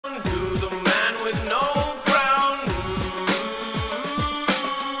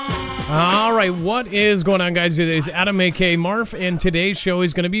right, what is going on, guys? It is Adam, aka Marf, and today's show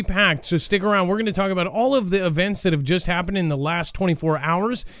is going to be packed, so stick around. We're going to talk about all of the events that have just happened in the last 24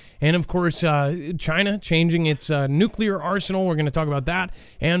 hours, and of course, China changing its nuclear arsenal. We're going to talk about that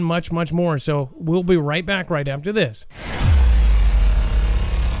and much, much more, so we'll be right back right after this.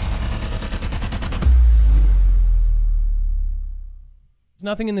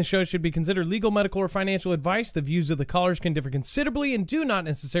 Nothing in the show should be considered legal, medical, or financial advice. The views of the callers can differ considerably and do not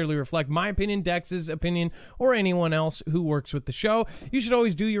necessarily reflect my opinion, Dex's opinion, or anyone else who works with the show. You should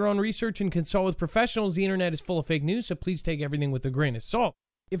always do your own research and consult with professionals. The internet is full of fake news, so please take everything with a grain of salt.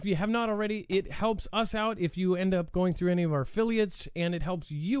 If you have not already, it helps us out if you end up going through any of our affiliates, and it helps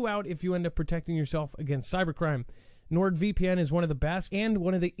you out if you end up protecting yourself against cybercrime. NordVPN is one of the best and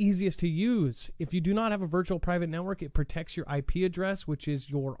one of the easiest to use. If you do not have a virtual private network, it protects your IP address, which is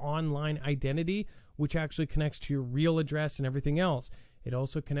your online identity, which actually connects to your real address and everything else. It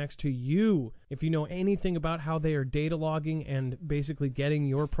also connects to you. If you know anything about how they are data logging and basically getting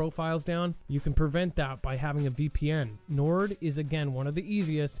your profiles down, you can prevent that by having a VPN. Nord is, again, one of the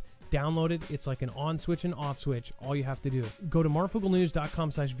easiest. Download it. It's like an on switch and off switch. All you have to do. Go to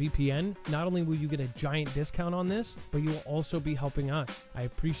marfooglenews.com/VPN. Not only will you get a giant discount on this, but you will also be helping us. I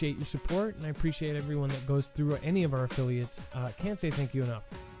appreciate your support, and I appreciate everyone that goes through any of our affiliates. Can't say thank you enough.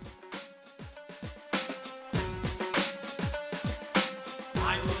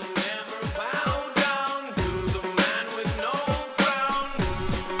 I will never bow down to the man with no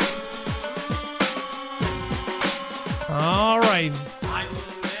crown. All right.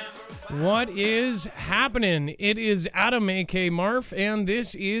 What is happening? It is Adam, aka Marf, and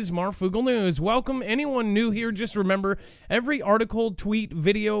this is Marfoogle News. Welcome anyone new here. Just remember, every article, tweet,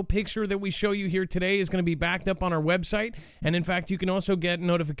 video, picture that we show you here today is going to be backed up on our website. And in fact, you can also get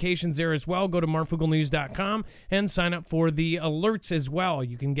notifications there as well. Go to marfooglenews.com and sign up for the alerts as well.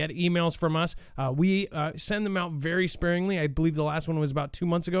 You can get emails from us. We send them out very sparingly. I believe the last one was about 2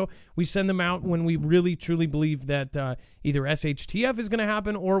 months ago. We send them out when we really, truly believe that either SHTF is going to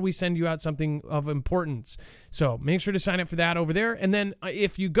happen or we send you out something of importance. So make sure to sign up for that over there. And then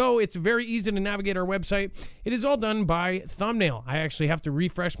if you go, it's very easy to navigate our website. It is all done by thumbnail. I actually have to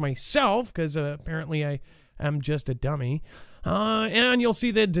refresh myself because apparently I am just a dummy. And you'll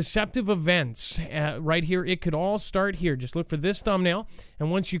see the deceptive events right here. It could all start here. Just look for this thumbnail.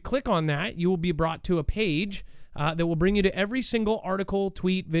 And once you click on that, you will be brought to a page that will bring you to every single article,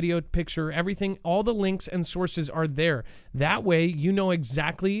 tweet, video, picture, everything. All the links and sources are there. That way, you know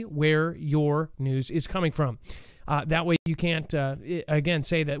exactly where your news is coming from. That way, you can't, again,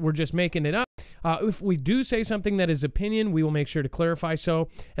 say that we're just making it up. If we do say something that is opinion, we will make sure to clarify so.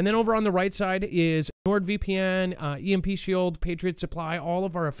 And then over on the right side is NordVPN, EMP Shield, Patriot Supply, all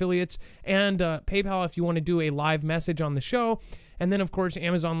of our affiliates, and PayPal if you want to do a live message on the show. And then, of course,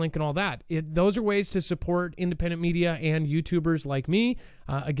 Amazon link and all that. Those are ways to support independent media and YouTubers like me.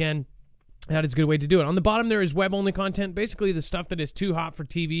 Again, that is a good way to do it. On the bottom, there is web-only content. Basically, the stuff that is too hot for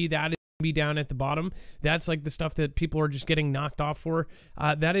TV, that is be down at the bottom. That's like the stuff that people are just getting knocked off for.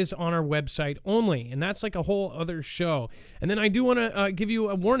 That is on our website only, and that's like a whole other show. And then I do want to give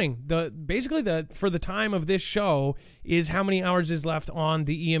you a warning. Basically for the time of this show is how many hours is left on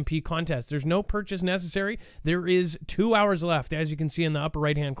the EMP contest. There's no purchase necessary. There is 2 hours left, as you can see in the upper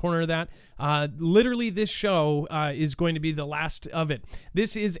right-hand corner of that. Literally, this show is going to be the last of it.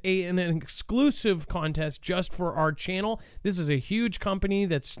 This is an exclusive contest just for our channel. This is a huge company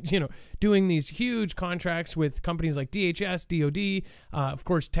that's, doing these huge contracts with companies like DHS, DOD, of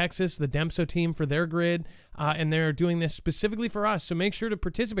course, Texas, the DEMSO team for their grid, and they're doing this specifically for us. So make sure to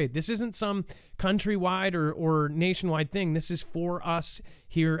participate. This isn't some countrywide or nationwide thing. This is for us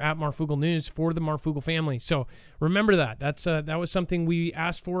here at Marfoogle News, for the Marfoogle family. So remember that. That was something we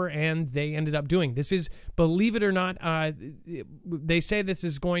asked for, and they ended up doing. This is, believe it or not, they say this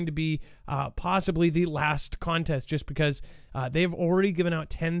is going to be possibly the last contest, just because they've already given out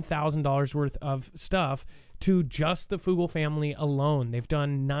 $10,000 worth of stuff to just the Foogle family alone. They've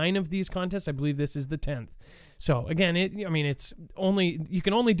done 9 of these contests. I believe this is the 10th. So again, it's only, you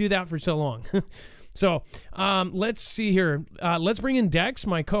can only do that for so long. So let's see here. Let's bring in Dex,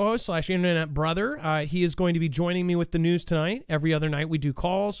 my co-host / internet brother. He is going to be joining me with the news tonight. Every other night we do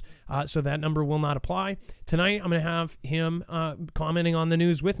calls, so that number will not apply. Tonight I'm going to have him commenting on the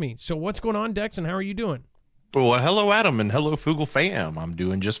news with me. So what's going on, Dex, and how are you doing? Well, hello, Adam, and hello, Foogle fam. I'm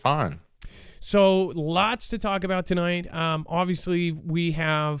doing just fine. So lots to talk about tonight. Obviously, we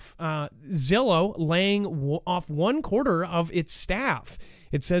have Zillow laying off 1/4 of its staff.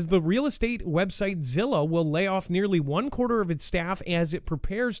 It says the real estate website Zillow will lay off nearly 1/4 of its staff as it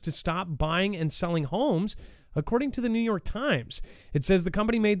prepares to stop buying and selling homes, according to the New York Times. It says the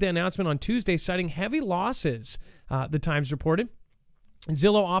company made the announcement on Tuesday, citing heavy losses, the Times reported.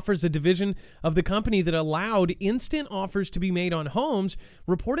 Zillow offers a division of the company that allowed instant offers to be made on homes,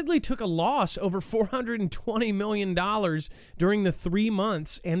 reportedly took a loss over $420 million during the 3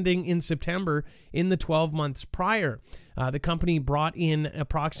 months ending in September in the 12 months prior. The company brought in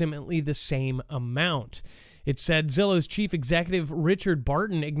approximately the same amount. It said Zillow's chief executive, Richard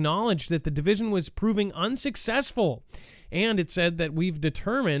Barton, acknowledged that the division was proving unsuccessful. And it said that we've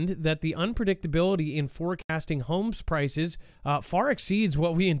determined that the unpredictability in forecasting homes prices far exceeds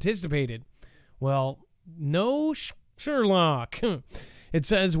what we anticipated. Well, no Sherlock. It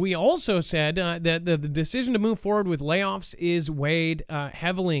says we also said that the decision to move forward with layoffs is weighed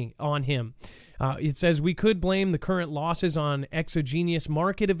heavily on him. It says we could blame the current losses on exogenous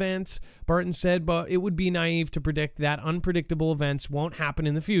market events, Barton said, but it would be naive to predict that unpredictable events won't happen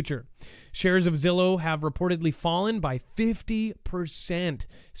in the future. Shares of Zillow have reportedly fallen by 50%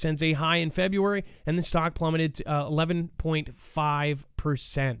 since a high in February, and the stock plummeted to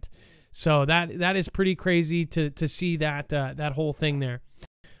 11.5%. So that is pretty crazy to see that whole thing there.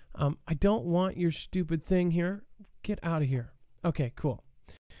 I don't want your stupid thing here. Get out of here. Okay, cool.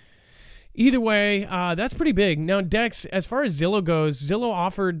 Either way, that's pretty big. Now, Dex, as far as Zillow goes, Zillow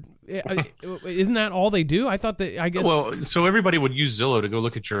offered, isn't that all they do? I thought that, I guess. Well, so everybody would use Zillow to go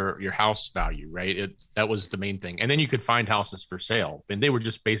look at your house value, right? That was the main thing. And then you could find houses for sale. And they were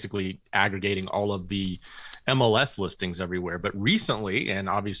just basically aggregating all of the MLS listings everywhere. But recently, and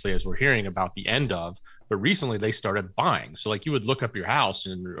obviously as we're hearing about the end of, but recently they started buying. So like you would look up your house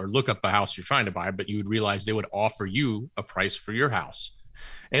or look up a house you're trying to buy, but you would realize they would offer you a price for your house.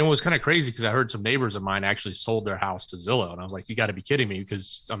 And it was kind of crazy because I heard some neighbors of mine actually sold their house to Zillow. And I was like, you got to be kidding me,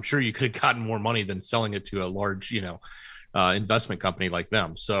 because I'm sure you could have gotten more money than selling it to a large, investment company like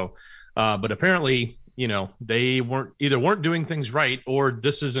them. So, but apparently, they weren't doing things right, or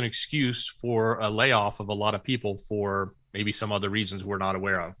this is an excuse for a layoff of a lot of people for maybe some other reasons we're not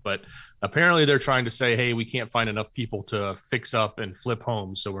aware of. But apparently they're trying to say, hey, we can't find enough people to fix up and flip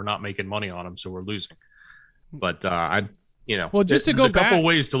homes, so we're not making money on them, so we're losing. But well, just to go back, a couple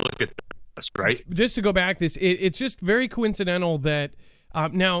ways to look at this, right? Just to go back, it's just very coincidental that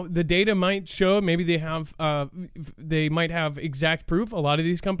now the data might show, maybe they might have exact proof. A lot of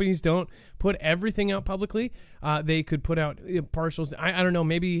these companies don't put everything out publicly. They could put out partials. I don't know,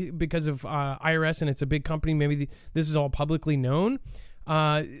 maybe because of IRS and it's a big company, maybe this is all publicly known.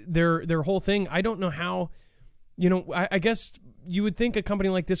 Their whole thing, I don't know how, I guess you would think a company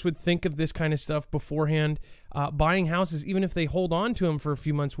like this would think of this kind of stuff beforehand. Buying houses, even if they hold on to them for a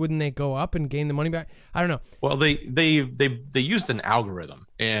few months, wouldn't they go up and gain the money back? I don't know. Well, they used an algorithm,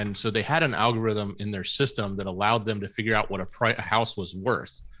 and so they had an algorithm in their system that allowed them to figure out what a house was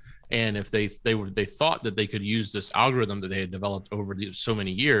worth. And if they thought that they could use this algorithm that they had developed over so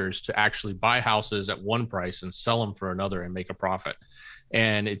many years to actually buy houses at one price and sell them for another and make a profit.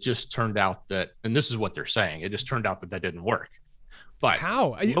 And it just turned out that, and this is what they're saying, it just turned out that didn't work. But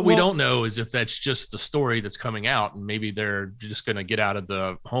how? What we don't know is if that's just the story that's coming out, and maybe they're just going to get out of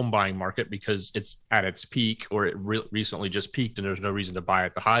the home buying market because it's at its peak, or it recently just peaked and there's no reason to buy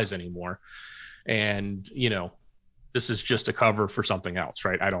at the highs anymore. And, this is just a cover for something else,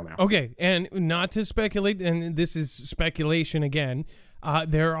 right? I don't know. Okay, and not to speculate, and this is speculation again,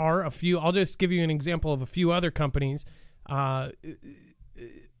 there are a few, I'll just give you an example of a few other companies.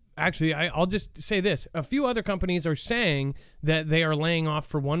 Actually, I'll just say this. A few other companies are saying that they are laying off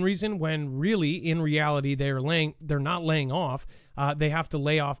for one reason, when really, in reality, they're not laying off. They have to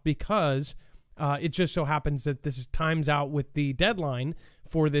lay off because it just so happens that this times out with the deadline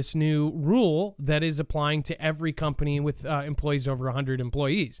for this new rule that is applying to every company with employees over 100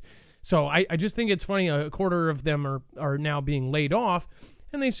 employees. So I just think it's funny. A quarter of them are now being laid off,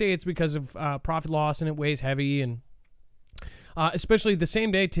 and they say it's because of profit loss and it weighs heavy, and especially the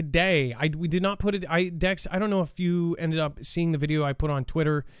same day today. We did not put it. Dex, I don't know if you ended up seeing the video I put on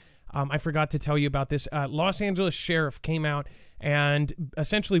Twitter. I forgot to tell you about this. Los Angeles sheriff came out and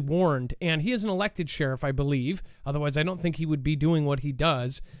essentially warned, and he is an elected sheriff, I believe. Otherwise, I don't think he would be doing what he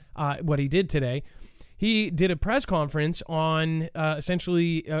did today. he did a press conference on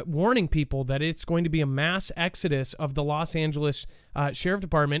essentially warning people that it's going to be a mass exodus of the Los Angeles Sheriff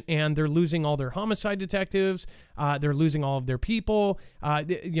Department, and they're losing all their homicide detectives. They're losing all of their people,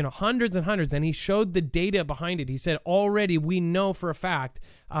 hundreds and hundreds. And he showed the data behind it. He said, already we know for a fact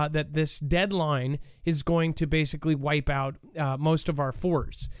that this deadline is going to basically wipe out most of our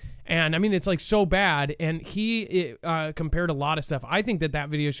force. And I mean, it's like so bad. And he compared a lot of stuff. I think that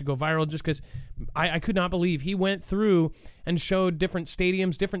video should go viral just because I could not believe he went through and showed different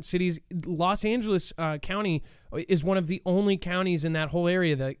stadiums, different cities. Los Angeles County is one of the only counties in that whole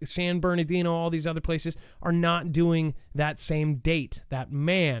area. The San Bernardino, all these other places are not doing that same date. That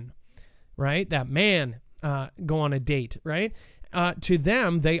man, right? That man go on a date, right? To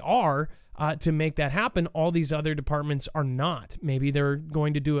them, they are. To make that happen. All these other departments are not. Maybe they're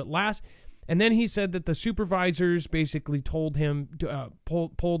going to do it last. And then he said that the supervisors basically told him to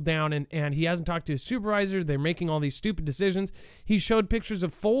pulled down, and he hasn't talked to his supervisor. They're making all these stupid decisions. He showed pictures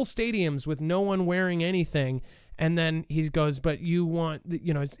of full stadiums with no one wearing anything. And then he goes, but you want,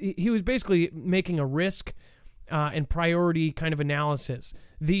 he was basically making a risk and priority kind of analysis.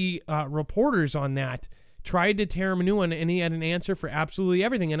 The reporters on that tried to tear him a new one, and he had an answer for absolutely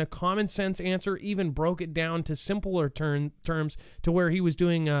everything, and a common sense answer, even broke it down to simpler terms to where he was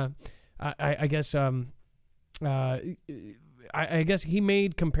doing, I guess he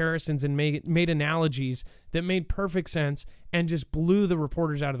made comparisons and made analogies that made perfect sense and just blew the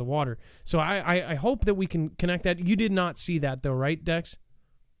reporters out of the water. So I hope that we can connect that. You did not see that though, right, Dex?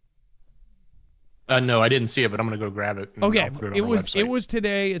 No, I didn't see it, but I'm going to go grab it. Okay, it was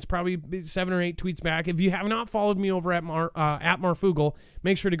today. It's probably 7 or 8 tweets back. If you have not followed me over at Marfoogle,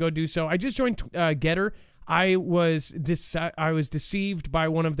 make sure to go do so. I just joined Getter. I was deceived by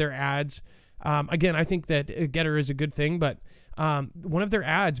one of their ads. Again, I think that Getter is a good thing, but one of their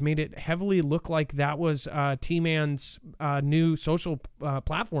ads made it heavily look like that was T-Man's new social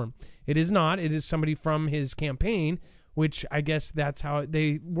platform. It is not. It is somebody from his campaign, which I guess that's how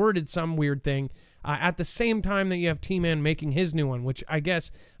they worded some weird thing. At the same time that you have T-Man making his new one, which I guess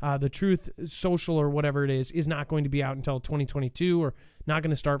the Truth Social or whatever it is not going to be out until 2022 or not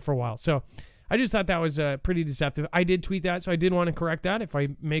going to start for a while. So I just thought that was pretty deceptive. I did tweet that, so I did want to correct that. If I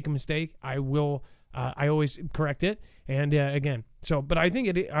make a mistake, I will. I always correct it. And again, but I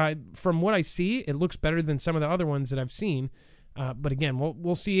think from what I see, it looks better than some of the other ones that I've seen. But again,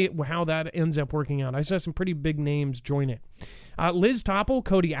 we'll see how that ends up working out. I saw some pretty big names join it. Liz Topple,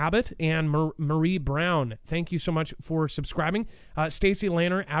 Cody Abbott, and Marie Brown, thank you so much for subscribing. Stacy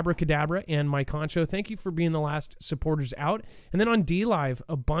Lanner, Abracadabra, and Mike Concho, thank you for being the last supporters out. And then on D-Live,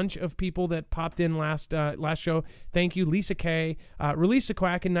 a bunch of people that popped in last show. Thank you, Lisa K, Relisa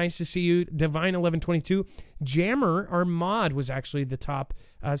Quacken, nice to see you. Divine1122, Jammer, our mod, was actually the top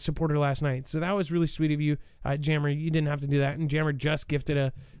supporter last night. So that was really sweet of you, Jammer. You didn't have to do that. And Jammer just gifted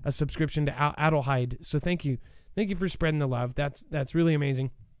a subscription to Adelheid. So thank you. Thank you for spreading the love. That's really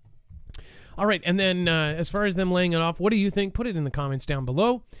amazing. All right, and then as far as them laying it off, what do you think? Put it in the comments down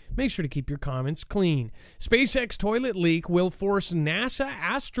below. Make sure to keep your comments clean. SpaceX toilet leak will force NASA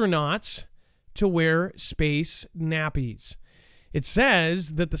astronauts to wear space nappies. It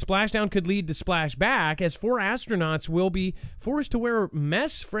says that the splashdown could lead to splashback, as 4 astronauts will be forced to wear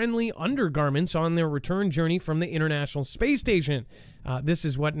mess-friendly undergarments on their return journey from the International Space Station. This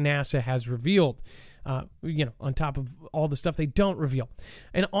is what NASA has revealed. On top of all the stuff they don't reveal.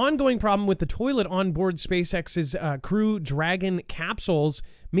 An ongoing problem with the toilet on board SpaceX's Crew Dragon capsules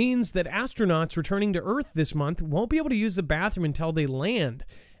means that astronauts returning to Earth this month won't be able to use the bathroom until they land.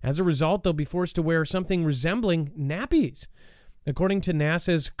 As a result, they'll be forced to wear something resembling nappies. According to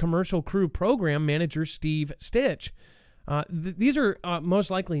NASA's Commercial Crew Program Manager Steve Stitch, these are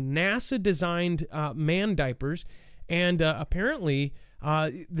most likely NASA-designed man diapers, and apparently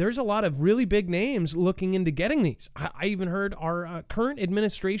there's a lot of really big names looking into getting these. I even heard our current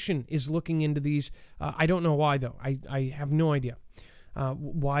administration is looking into these. I don't know why, though. I have no idea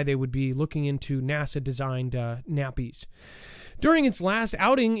why they would be looking into NASA-designed nappies. During its last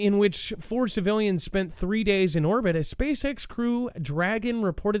outing, in which 4 civilians spent 3 days in orbit, a SpaceX Crew Dragon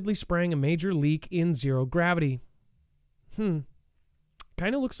reportedly sprang a major leak in zero gravity. Kind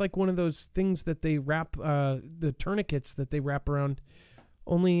of looks like one of those things that they wrap, the tourniquets that they wrap around.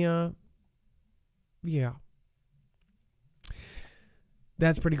 Only, yeah.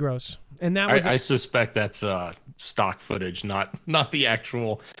 That's pretty gross. And that was... I suspect that's stock footage, not the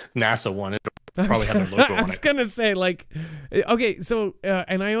actual NASA one. It probably had their logo on it. I was going to say, like... Okay, so...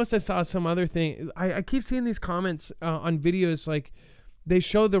 and I also saw some other thing. I keep seeing these comments on videos, like... they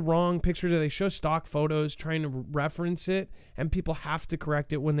show the wrong pictures, or they show stock photos trying to reference it, and people have to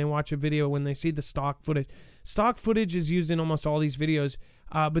correct it when they watch a video, when they see the stock footage. Stock footage is used in almost all these videos,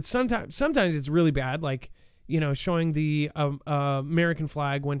 but sometimes it's really bad, like, showing the American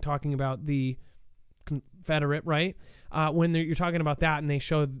flag when talking about the Confederate, right? When you're talking about that and they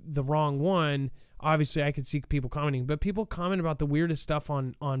show the wrong one, obviously I could see people commenting, but people comment about the weirdest stuff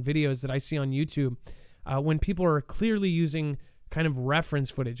on videos that I see on YouTube when people are clearly using kind of reference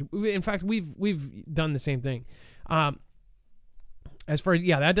footage. In fact, we've done the same thing. As far as,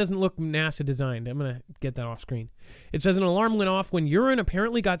 that doesn't look NASA designed. I'm going to get that off screen. It says an alarm went off when urine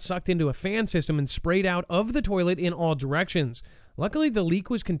apparently got sucked into a fan system and sprayed out of the toilet in all directions. Luckily, the leak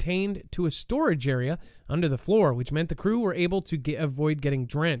was contained to a storage area under the floor, which meant the crew were able to avoid getting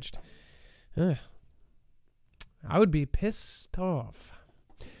drenched. Ugh. I would be pissed off.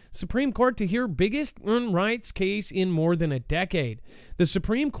 Supreme Court to hear biggest rights case in more than a decade. The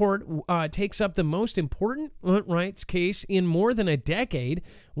Supreme Court takes up the most important rights case in more than a decade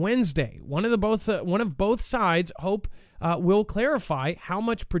Wednesday. One of both sides hope will clarify how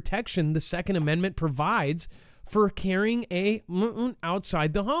much protection the Second Amendment provides for carrying a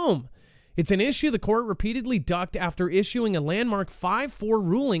outside the home. It's an issue the court repeatedly ducked after issuing a landmark 5-4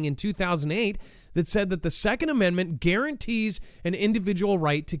 ruling in 2008 that said that the Second Amendment guarantees an individual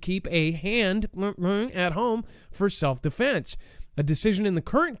right to keep a hand at home for self-defense. A decision in the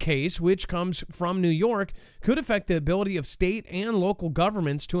current case, which comes from New York, could affect the ability of state and local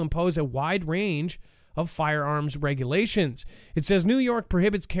governments to impose a wide range of firearms regulations. It says New York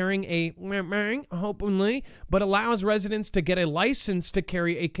prohibits carrying a openly, but allows residents to get a license to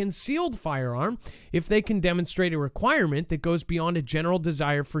carry a concealed firearm if they can demonstrate a requirement that goes beyond a general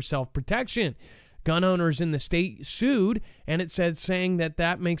desire for self-protection. Gun owners in the state sued, and it said saying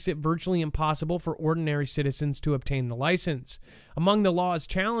that makes it virtually impossible for ordinary citizens to obtain the license. Among the law's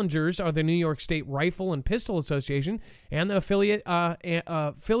challengers are the New York State Rifle and Pistol Association and the affiliate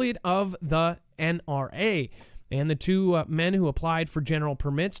of the NRA, and the two men who applied for general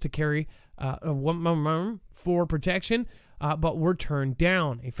permits to carry for protection, but were turned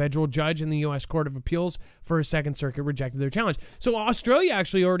down. A federal judge in the U.S. Court of Appeals for a Second Circuit rejected their challenge. So Australia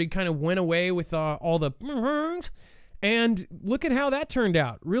actually already kind of went away with all the, and look at how that turned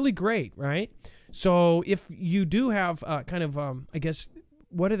out. Really great, right? So if you do have I guess,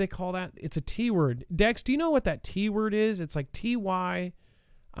 what do they call that? It's a T word. Dex, do you know what that T word is? It's like TY.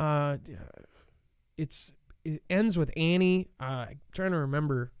 It ends with Annie. I'm trying to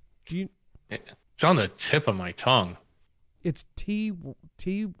remember. It's on the tip of my tongue. It's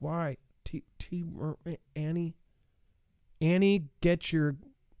Annie. Annie, get your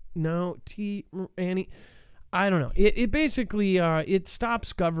Annie. I don't know. It basically it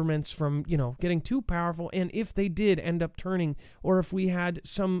stops governments from getting too powerful, and if they did end up turning, or if we had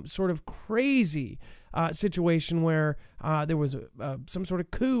some sort of crazy situation where there was some sort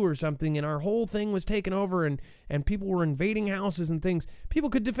of coup or something, and our whole thing was taken over, and people were invading houses and things, people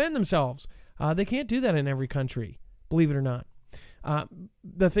could defend themselves. They can't do that in every country, believe it or not.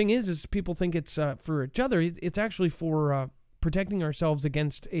 The thing is people think it's for each other. It's actually for protecting ourselves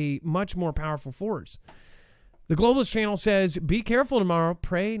against a much more powerful force. The Globalist channel says, be careful tomorrow.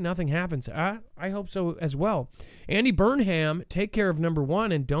 Pray nothing happens. I hope so as well. Andy Burnham, take care of number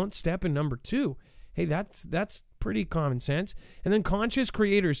 1 and don't step in number 2. Hey, that's pretty common sense. And then Conscious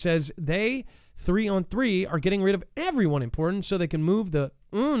Creator says they 3-on-3 are getting rid of everyone important so they can move the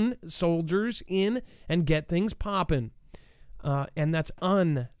soldiers in and get things popping. And that's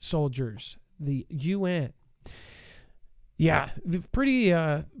soldiers, the UN. Yeah, pretty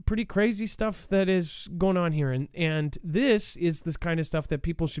crazy stuff that is going on here, and this is this kind of stuff that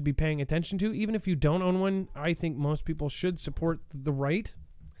people should be paying attention to. Even if you don't own one, I think most people should support the right.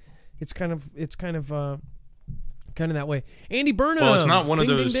 It's kind of that way. Andy Burnham. Well, it's not one of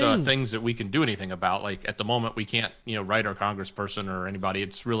those things that we can do anything about. Like at the moment, we can't write our congressperson or anybody.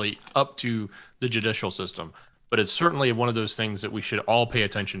 It's really up to the judicial system. But it's certainly one of those things that we should all pay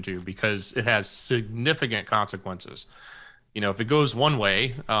attention to because it has significant consequences. If it goes one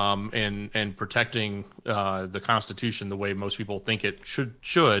way and protecting the Constitution the way most people think it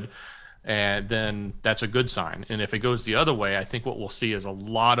should, then that's a good sign. And if it goes the other way, I think what we'll see is a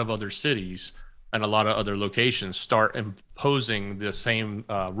lot of other cities and a lot of other locations start imposing the same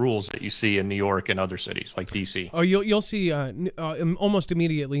rules that you see in New York and other cities like DC. Oh, you'll see almost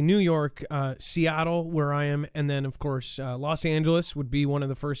immediately New York, Seattle, where I am, and then of course Los Angeles would be one of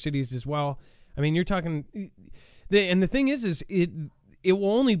the first cities as well. I mean, you're talking. And the thing is it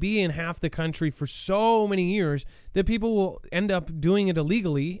will only be in half the country for so many years that people will end up doing it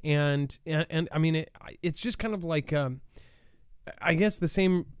illegally, and I mean it's just kind of like I guess the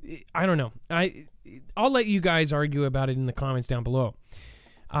same. I don't know. I'll let you guys argue about it in the comments down below.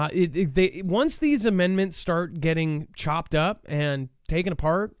 Once these amendments start getting chopped up and taken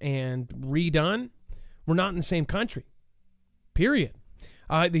apart and redone, we're not in the same country. Period.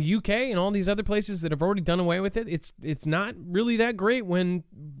 The UK and all these other places that have already done away with it, it's not really that great when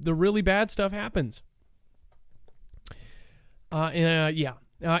the really bad stuff happens. Yeah.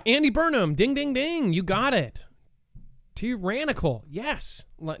 Andy Burnham, ding, ding, ding. You got it. Tyrannical. Yes.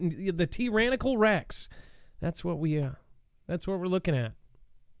 The Tyrannical Rex. That's what we're looking at.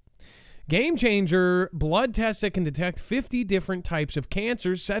 Game changer, blood tests that can detect 50 different types of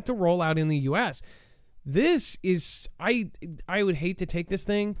cancers set to roll out in the U.S. This is, I would hate to take this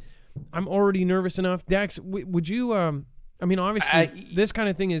thing. I'm already nervous enough. Dex, would you, I mean, obviously, this kind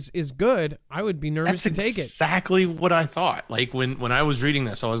of thing is good. I would be nervous to take it. Exactly what I thought. Like when I was reading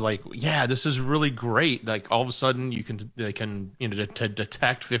this, I was like, yeah, this is really great. Like all of a sudden they can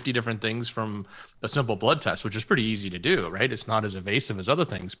detect 50 different things from a simple blood test, which is pretty easy to do, right? It's not as evasive as other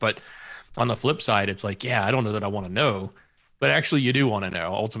things. But on the flip side, it's like, yeah, I don't know that I want to know. But actually, you do want to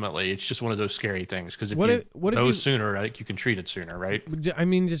know. Ultimately, it's just one of those scary things because if you know sooner, like you can treat it sooner, right? I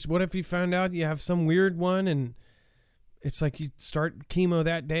mean, just what if you found out you have some weird one and it's like you start chemo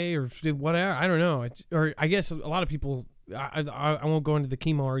that day or whatever? I don't know. Or I guess a lot of people. I won't go into the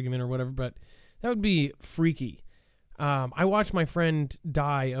chemo argument or whatever, but that would be freaky. I watched my friend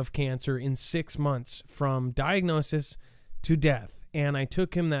die of cancer in 6 months from diagnosis to death, and I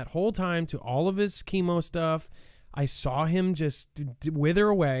took him that whole time to all of his chemo stuff. I saw him just wither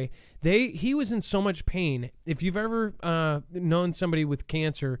away. He was in so much pain. If you've ever known somebody with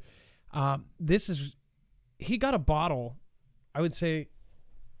cancer, he got a bottle. I would say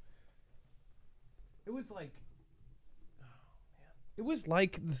it was like, it was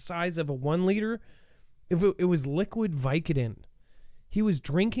like the size of a 1 liter. It was liquid Vicodin. He was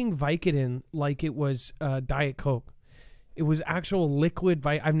drinking Vicodin like it was Diet Coke. It was actual liquid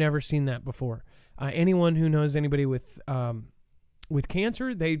I've never seen that before. Anyone who knows anybody with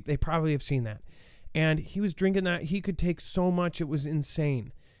cancer, they probably have seen that. And he was drinking that. He could take so much. It was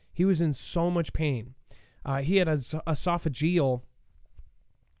insane. He was in so much pain. He had esophageal,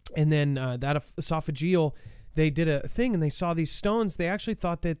 and then that esophageal, they did a thing and they saw these stones. They actually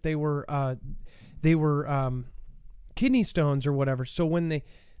thought that they were kidney stones or whatever. So when they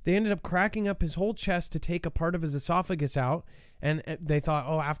ended up cracking up his whole chest to take a part of his esophagus out, and they thought,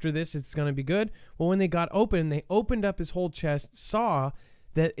 oh, after this, it's going to be good. Well, when they got open, they opened up his whole chest, saw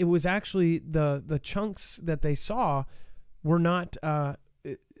that it was actually the chunks that they saw were not,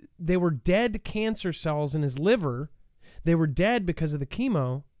 they were dead cancer cells in his liver. They were dead because of the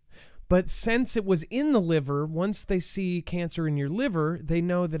chemo. But since it was in the liver, once they see cancer in your liver, they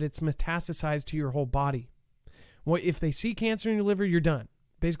know that it's metastasized to your whole body. Well, if they see cancer in your liver, you're done.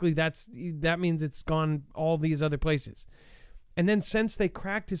 Basically, that means it's gone all these other places. And then since they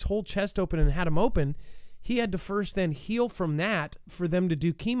cracked his whole chest open and had him open, he had to first then heal from that for them to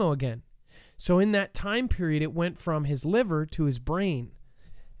do chemo again. So in that time period, it went from his liver to his brain.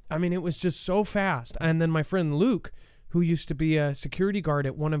 I mean, it was just so fast. And then my friend Luke, who used to be a security guard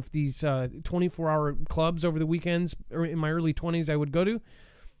at one of these 24-hour clubs over the weekends, or in my early 20s I would go to,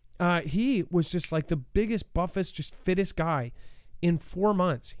 he was just like the biggest, buffest, just fittest guy. In 4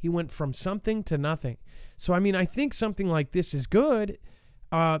 months, he went from something to nothing. So, I mean, I think something like this is good.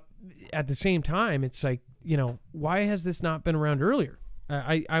 At the same time, it's like, why has this not been around earlier?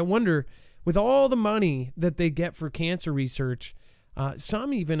 I wonder, with all the money that they get for cancer research,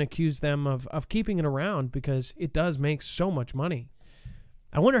 some even accuse them of keeping it around because it does make so much money.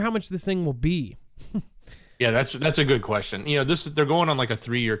 I wonder how much this thing will be. Yeah, that's a good question. They're going on like a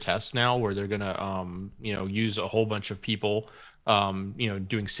 3-year test now where they're gonna use a whole bunch of people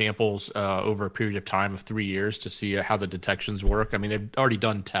doing samples over a period of time of 3 years to see how the detections work. I mean, they've already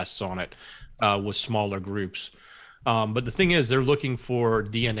done tests on it with smaller groups. But the thing is, they're looking for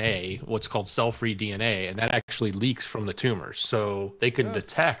DNA, what's called cell-free DNA, and that actually leaks from the tumors. So they can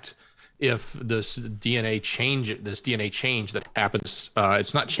detect if this DNA change that happens,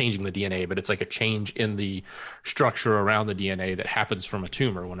 it's not changing the DNA, but it's like a change in the structure around the DNA that happens from a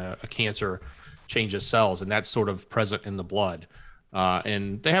tumor when a cancer changes cells, and that's sort of present in the blood.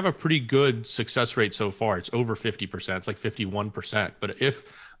 And they have a pretty good success rate so far. It's over 50%. It's like 51%. But if,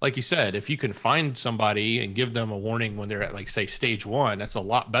 like you said, if you can find somebody and give them a warning when they're at, like, say, stage 1, that's a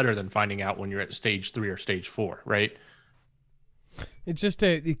lot better than finding out when you're at stage 3 or stage 4, right? It's just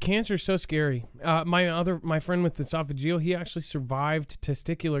cancer is so scary. My friend with esophageal, he actually survived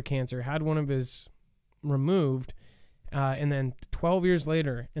testicular cancer, had one of his removed, and then 12 years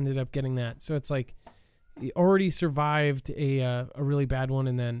later ended up getting that. So it's like, already survived a really bad one,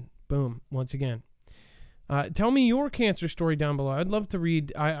 and then boom, once again. Tell me your cancer story down below. I'd love to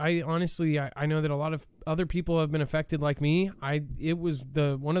read. I honestly, I know that a lot of other people have been affected like me. It was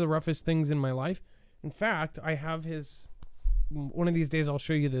one of the roughest things in my life. In fact, I have his. One of these days, I'll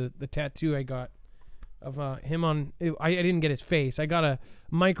show you the tattoo I got of him on. I didn't get his face. I got a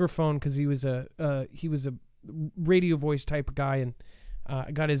microphone because he was a radio voice type of guy, and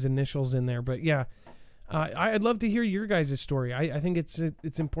I got his initials in there. But yeah, I'd love to hear your guys' story. I think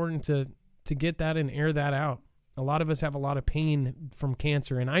it's important to get that and air that out. A lot of us have a lot of pain from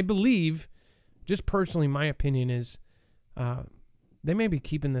cancer, and I believe, just personally, my opinion is they may be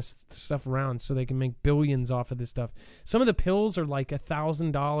keeping this stuff around so they can make billions off of this stuff. Some of the pills are like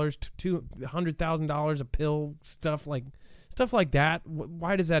 $1,000 to $200,000 a pill, stuff like that.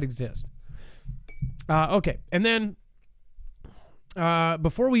 Why does that exist? Okay, and then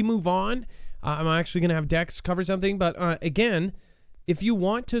before we move on, I'm actually going to have Dex cover something, but again, if you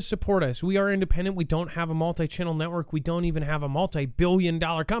want to support us, we are independent. We don't have a multi-channel network. We don't even have a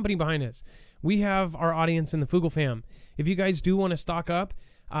multi-billion-dollar company behind us. We have our audience in the Foogle fam. If you guys do want to stock up,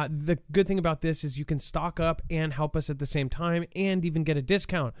 the good thing about this is you can stock up and help us at the same time and even get a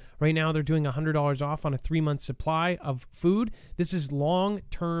discount. Right now, they're doing $100 off on a 3-month supply of food. This is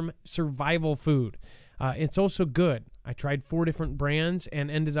long-term survival food. It's also good. I tried 4 different brands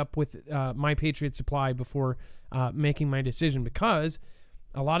and ended up with My Patriot Supply before making my decision, because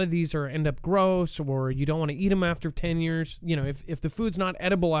a lot of these end up gross, or you don't want to eat them after 10 years. You know, if the food's not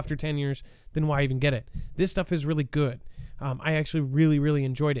edible after 10 years, then why even get it? This stuff is really good. I actually really, really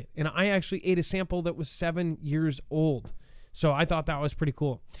enjoyed it. And I actually ate a sample that was 7 years old. So I thought that was pretty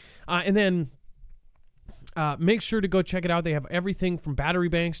cool. And then make sure to go check it out. They have everything from battery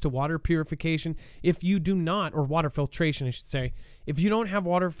banks to water purification. If you do not, or water filtration, I should say, if you don't have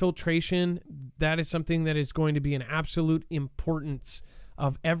water filtration, that is something that is going to be an absolute importance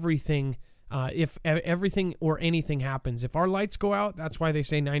of everything. If everything or anything happens, if our lights go out, that's why they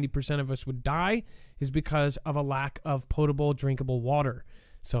say 90% of us would die, is because of a lack of potable, drinkable water.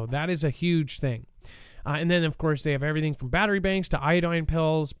 So that is a huge thing. And then, of course, they have everything from battery banks to iodine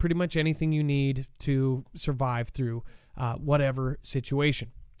pills, pretty much anything you need to survive through whatever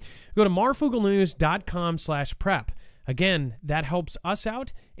situation. Go to marfooglenews.com/prep. Again, that helps us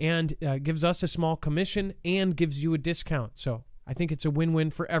out and gives us a small commission and gives you a discount. So I think it's a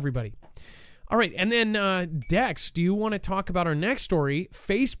win-win for everybody. All right, and then Dex, do you want to talk about our next story?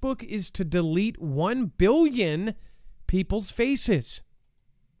 Facebook is to delete 1 billion people's faces.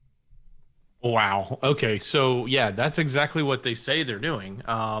 Wow. Okay. So yeah, that's exactly what they say they're doing.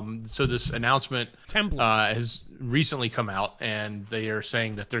 So this announcement has recently come out, and they are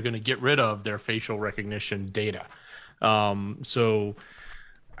saying that they're going to get rid of their facial recognition data. So,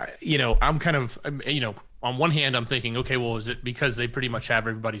 I'm kind of, on one hand, I'm thinking, okay, well, is it because they pretty much have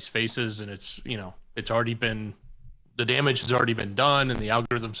everybody's faces, and it's already been, the damage has already been done, and the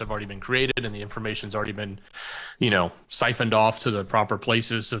algorithms have already been created, and the information's already been, siphoned off to the proper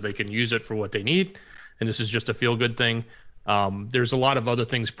places so they can use it for what they need. And this is just a feel good thing. There's a lot of other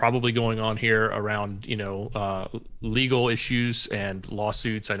things probably going on here around, legal issues and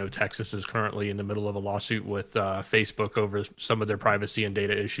lawsuits. I know Texas is currently in the middle of a lawsuit with Facebook over some of their privacy and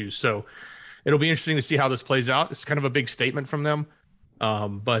data issues. So it'll be interesting to see how this plays out. It's kind of a big statement from them,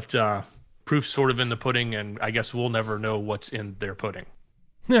 but proof's sort of in the pudding, and I guess we'll never know what's in their pudding.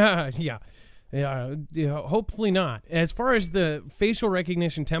 Yeah, hopefully not. As far as the facial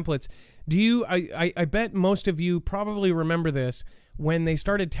recognition templates, I bet most of you probably remember this when they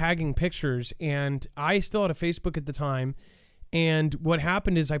started tagging pictures, and I still had a Facebook at the time, and what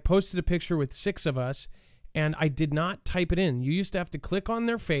happened is I posted a picture with 6 of us, and I did not type it in. You used to have to click on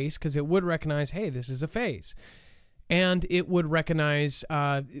their face because it would recognize, hey, this is a face. And it would recognize,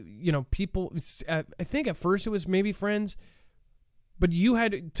 people. I think at first it was maybe friends, but you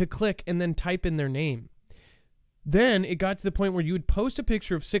had to click and then type in their name. Then it got to the point where you would post a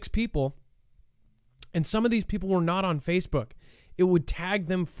picture of 6 people, and some of these people were not on Facebook. It would tag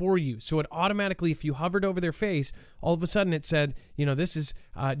them for you. So it automatically, if you hovered over their face, all of a sudden it said, this is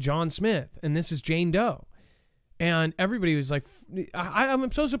John Smith, and this is Jane Doe. And everybody was like,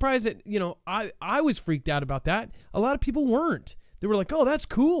 I'm so surprised that, I was freaked out about that. A lot of people weren't. They were like, oh, that's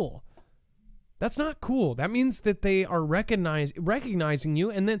cool. That's not cool. That means that they are recognizing you.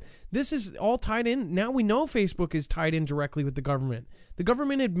 And then this is all tied in. Now we know Facebook is tied in directly with the government. The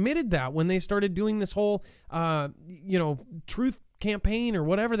government admitted that when they started doing this whole, truth campaign or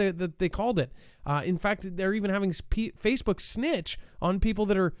whatever they called it. In fact, they're even having Facebook snitch on people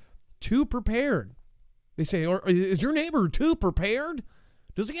that are too prepared. They say, or is your neighbor too prepared?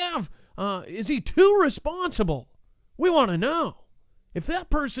 Does he have Is he too responsible? We want to know. If that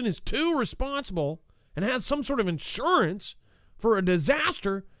person is too responsible and has some sort of insurance for a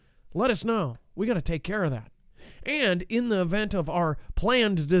disaster, let us know. We got to take care of that. And in the event of our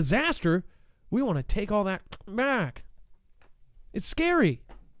planned disaster, we want to take all that back. It's scary.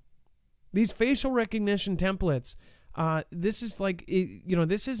 These facial recognition templates, this is like,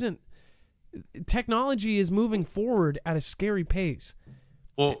 this isn't, technology is moving forward at a scary pace.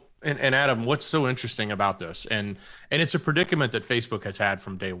 Well, and Adam, what's so interesting about this, and it's a predicament that Facebook has had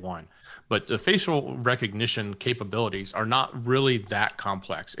from day one, but the facial recognition capabilities are not really that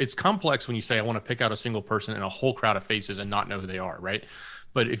complex. It's complex when you say, I want to pick out a single person in a whole crowd of faces and not know who they are, right?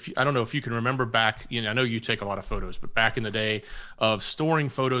 But I don't know if you can remember back, I know you take a lot of photos, but back in the day of storing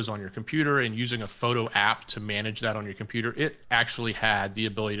photos on your computer and using a photo app to manage that on your computer, it actually had the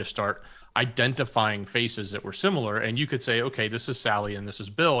ability to start identifying faces that were similar. And you could say, okay, this is Sally and this is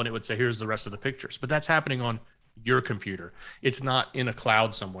Bill. And it would say, here's the rest of the pictures. But that's happening on your computer. It's not in a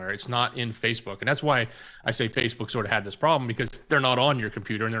cloud somewhere. It's not in Facebook. And that's why I say Facebook sort of had this problem, because they're not on your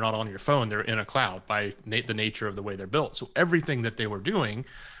computer and they're not on your phone. They're in a cloud by the nature of the way they're built. So everything that they were doing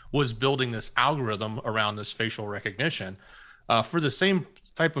was building this algorithm around this facial recognition for the same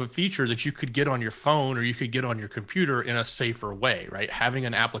type of feature that you could get on your phone or you could get on your computer in a safer way, right? Having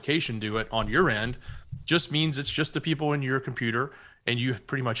an application do it on your end just means it's just the people in your computer and you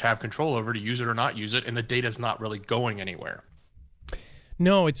pretty much have control over to use it or not use it, and the data is not really going anywhere.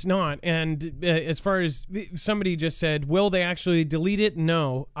 No, it's not. And as far as somebody just said, will they actually delete it?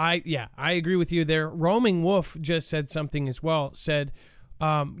 No. I agree with you there. Roaming Wolf just said something as well, said,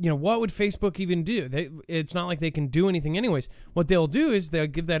 what would Facebook even do? It's not like they can do anything anyways. What they'll do is they'll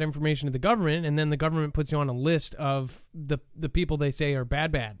give that information to the government, and then the government puts you on a list of the people they say are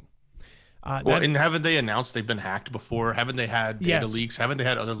bad. And haven't they announced they've been hacked before? Haven't they had data leaks? Haven't they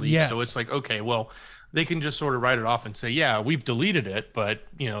had other leaks? Yes. So it's like, okay, well, they can just sort of write it off and say, yeah, we've deleted it, but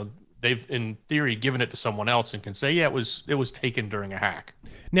they've in theory given it to someone else and can say, yeah, it was taken during a hack.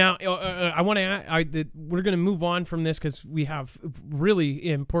 Now, I want to. We're going to move on from this because we have really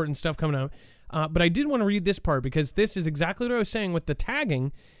important stuff coming out. But I did want to read this part because this is exactly what I was saying with the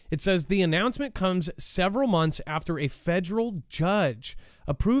tagging. It says the announcement comes several months after a federal judge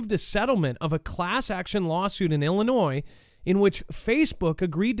approved a settlement of a class action lawsuit in Illinois in which Facebook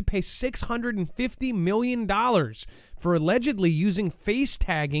agreed to pay $650 million for allegedly using face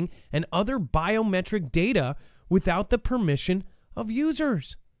tagging and other biometric data without the permission of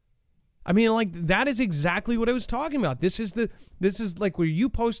users. I mean, like, that is exactly what I was talking about. This is like where you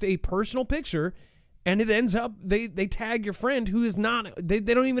post a personal picture and it ends up, they tag your friend who is not, they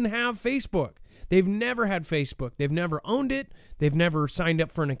don't even have Facebook. They've never had Facebook. They've never owned it. They've never signed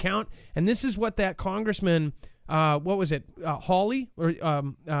up for an account. And this is what that congressman, what was it, Hawley or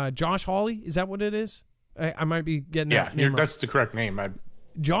Josh Hawley? Is that what it is? I might be getting that name that's the correct name.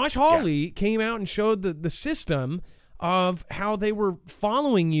 Josh Hawley came out and showed the system of how they were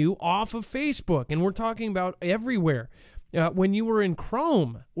following you off of Facebook. And we're talking about everywhere. When you were in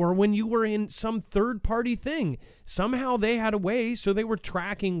Chrome or when you were in some third-party thing, somehow they had a way, so they were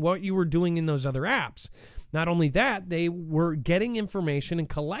tracking what you were doing in those other apps. Not only that, they were getting information and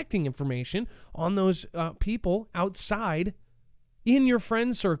collecting information on those people outside in your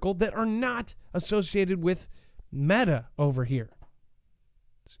friend circle that are not associated with Meta over here.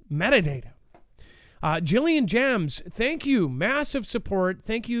 It's metadata. Jillian Gems, thank you. Massive support.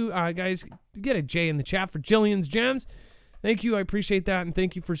 Thank you, guys. Get a J in the chat for Jillian's Gems. Thank you. I appreciate that. And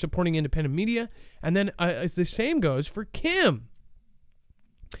thank you for supporting independent media. And then the same goes for Kim.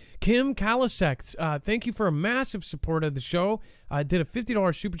 Kim Kalasek, thank you for a massive support of the show. Did a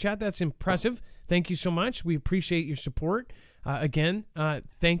 $50 super chat. That's impressive. Thank you so much. We appreciate your support. Again,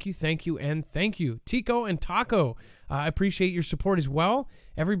 thank you, and thank you. Tico and Taco, I appreciate your support as well.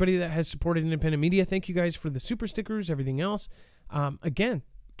 Everybody that has supported independent media, thank you guys for the super stickers, everything else. Again,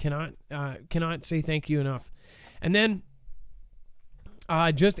 cannot say thank you enough. And then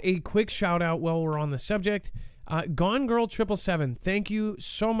just a quick shout out while we're on the subject. Gone Girl 777, thank you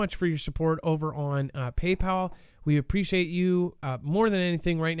so much for your support over on PayPal. We appreciate you more than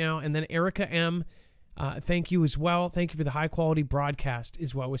anything right now. And then Erica M., thank you as well. Thank you for the high quality broadcast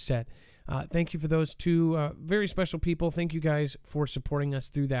is what was said. Thank you for those two very special people. Thank you guys for supporting us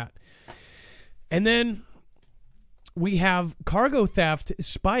through that. And then we have cargo theft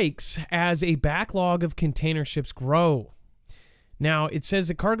spikes as a backlog of container ships grow. Now, it says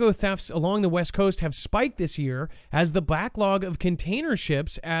that cargo thefts along the West Coast have spiked this year as the backlog of container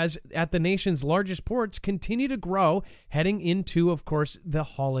ships at the nation's largest ports continue to grow heading into, of course, the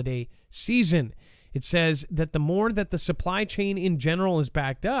holiday season. It says that the more that the supply chain in general is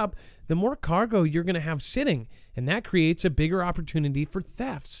backed up, the more cargo you're going to have sitting, and that creates a bigger opportunity for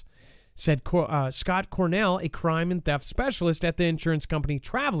thefts, said Scott Cornell, a crime and theft specialist at the insurance company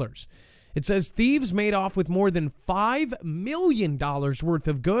Travelers. It says thieves made off with more than $5 million worth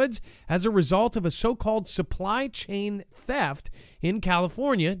of goods as a result of a so-called supply chain theft in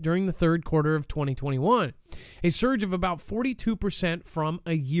California during the third quarter of 2021, a surge of about 42% from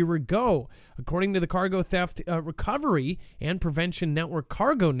a year ago. According to the Cargo Theft Recovery and Prevention Network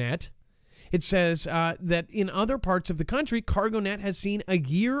CargoNet, it says that in other parts of the country, CargoNet has seen a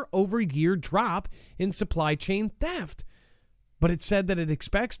year-over-year drop in supply chain theft. But it said that it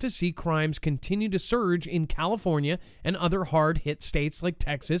expects to see crimes continue to surge in California and other hard-hit states like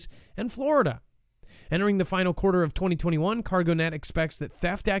Texas and Florida. Entering the final quarter of 2021, CargoNet expects that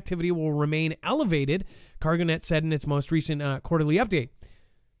theft activity will remain elevated, CargoNet said in its most recent quarterly update.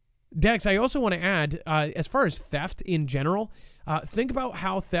 Dex, I also want to add, as far as theft in general, think about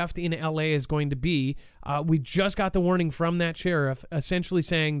how theft in LA is going to be. We just got the warning from that sheriff essentially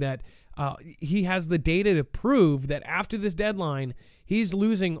saying that he has the data to prove that after this deadline, he's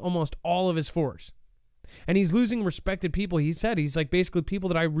losing almost all of his force. And he's losing respected people. He said he's like basically people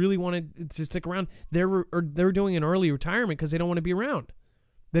that I really wanted to stick around. They're doing an early retirement because they don't want to be around.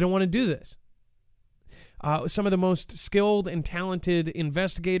 They don't want to do this. Some of the most skilled and talented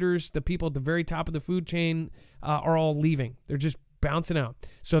investigators, the people at the very top of the food chain, are all leaving. They're just bouncing out.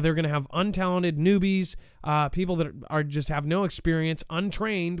 So they're going to have untalented newbies, people that are just have no experience,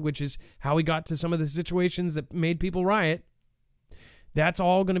 untrained, which is how we got to some of the situations that made people riot. That's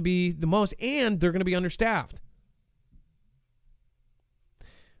all going to be the most, and they're going to be understaffed.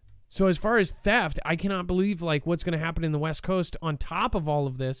 So as far as theft, I cannot believe like what's going to happen in the West Coast on top of all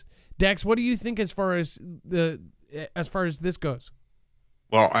of this. Dex, what do you think as far as this goes?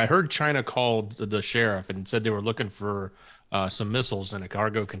 Well, I heard China called the sheriff and said they were looking for some missiles in a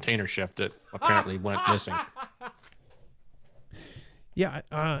cargo container ship that apparently went missing. Yeah,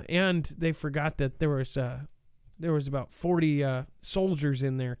 and they forgot that there was about 40 soldiers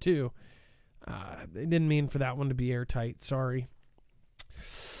in there too. They didn't mean for that one to be airtight. Sorry.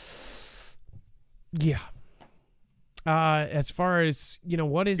 Yeah. As far as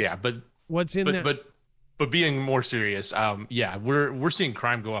what's in that. But being more serious, we're seeing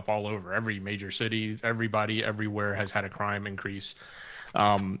crime go up all over. Every major city, everybody, everywhere has had a crime increase,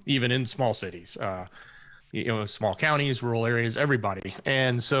 even in small cities, small counties, rural areas, everybody.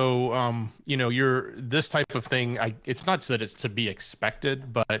 And so, this type of thing, it's not that it's to be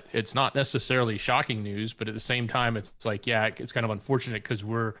expected, but it's not necessarily shocking news. But at the same time, it's like, it's kind of unfortunate because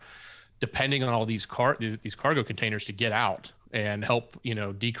we're depending on all these cargo containers to get out and help,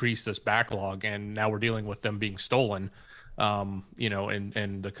 decrease this backlog. And now we're dealing with them being stolen, and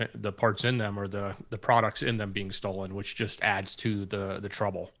the parts in them or the products in them being stolen, which just adds to the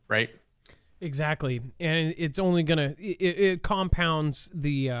trouble, right? Exactly. And it's only it compounds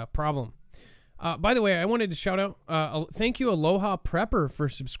the problem. By the way, I wanted to shout out, thank you, Aloha Prepper, for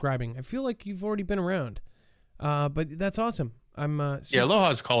subscribing. I feel like you've already been around, but that's awesome.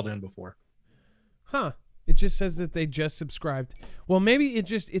 Aloha's called in before. Huh. It just says that they just subscribed. Well, maybe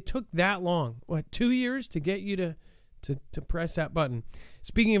it took that long. What, 2 years to get you to press that button?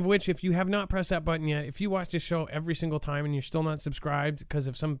 Speaking of which, if you have not pressed that button yet, if you watch this show every single time and you're still not subscribed because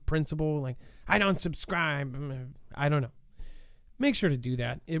of some principle, like, I don't subscribe, I don't know. Make sure to do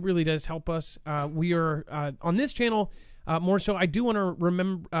that. It really does help us. We are on this channel. More so, I do want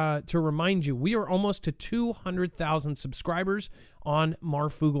to remind you, we are almost to 200,000 subscribers on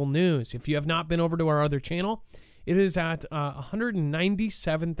Marfoogle News. If you have not been over to our other channel, it is at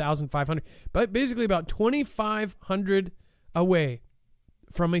 197,500, but basically about 2,500 away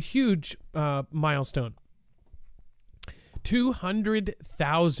from a huge milestone.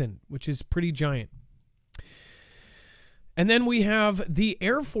 200,000, which is pretty giant. And then we have the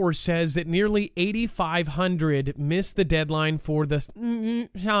Air Force says that nearly 8,500 missed the deadline for the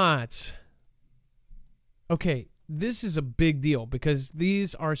shots. Okay, this is a big deal because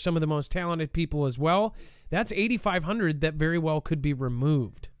these are some of the most talented people as well. That's 8,500 that very well could be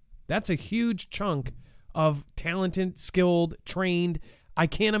removed. That's a huge chunk of talented, skilled, trained. I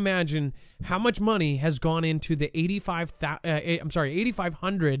can't imagine how much money has gone into the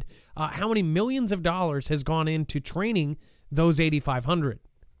 8,500. How many millions of dollars has gone into training those 8,500?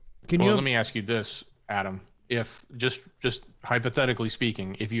 Let me ask you this, Adam. If just hypothetically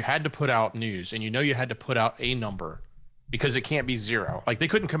speaking, if you had to put out news and you had to put out a number because it can't be zero, like they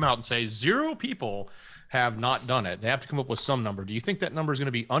couldn't come out and say 0 people have not done it. They have to come up with some number. Do you think that number is going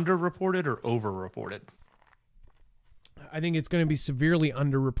to be underreported or overreported? I think it's going to be severely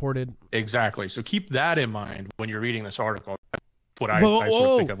underreported. Exactly. So keep that in mind when you're reading this article. That's what I Whoa, sort of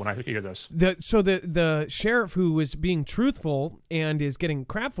whoa. think of when I hear this. The sheriff who was being truthful and is getting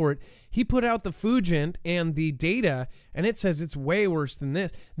crap for it, he put out the Fugent and the data, and it says it's way worse than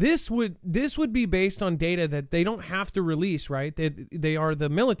this. This would be based on data that they don't have to release, right? They are the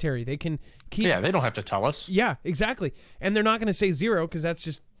military. They can keep. Yeah, they don't have to tell us. Yeah, exactly. And they're not going to say zero because that's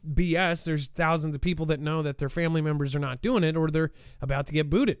just BS. There's thousands of people that know that their family members are not doing it or they're about to get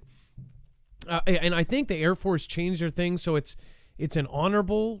booted. And I think the Air Force changed their thing so it's an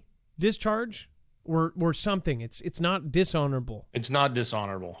honorable discharge or something. It's not dishonorable. It's not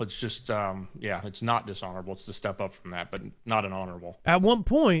dishonorable. It's just it's not dishonorable. It's the step up from that, but not an honorable. At one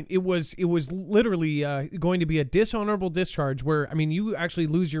point, it was literally going to be a dishonorable discharge where, I mean, you actually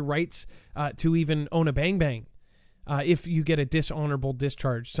lose your rights to even own a bang bang if you get a dishonorable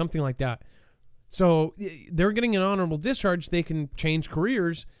discharge, something like that. So they're getting an honorable discharge. They can change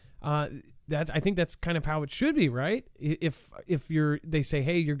careers. I think that's kind of how it should be, right? If they say,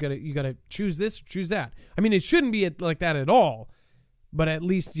 hey, you gotta choose this, choose that. I mean, it shouldn't be like that at all, but at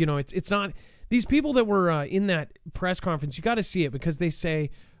least it's not. These people that were in that press conference, you got to see it because they say,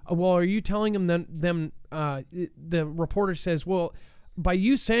 well, are you telling them? The reporter says, well, by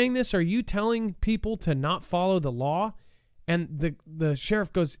you saying this, are you telling people to not follow the law? And the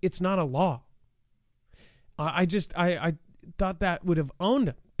sheriff goes, it's not a law. I thought that would have owned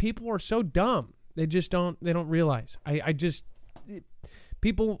him. People are so dumb. They don't realize.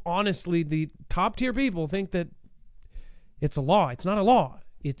 People, honestly, the top tier people think that it's a law. It's not a law.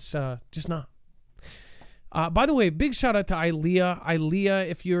 It's just not. By the way, big shout out to Ilea. Ilea,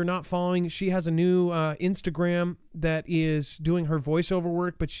 if you're not following, she has a new Instagram that is doing her voiceover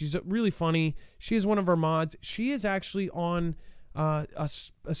work, but she's really funny. She is one of our mods. She is actually on a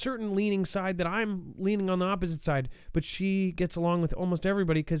certain leaning side that I'm leaning on the opposite side, but she gets along with almost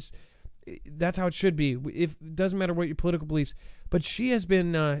everybody because that's how it should be. It doesn't matter what your political beliefs, but she has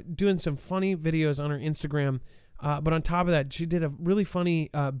been doing some funny videos on her Instagram. But on top of that, she did a really funny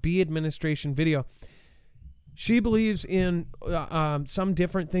bee administration video. She believes in some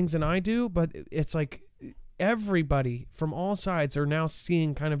different things than I do, but it's like everybody from all sides are now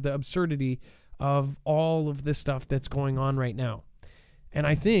seeing kind of the absurdity of all of this stuff that's going on right now. And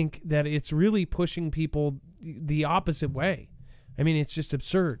I think that it's really pushing people the opposite way. I mean, it's just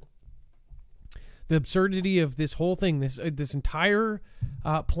absurd. The absurdity of this whole thing, this entire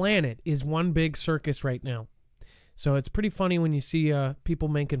planet is one big circus right now. So it's pretty funny when you see people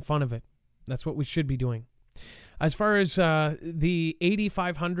making fun of it. That's what we should be doing. As far as the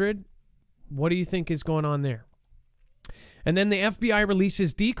 8500, what do you think is going on there? And then the FBI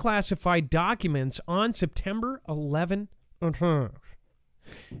releases declassified documents on September 11.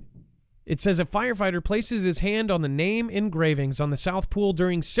 It says a firefighter places his hand on the name engravings on the South Pool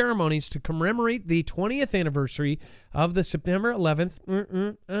during ceremonies to commemorate the 20th anniversary of the September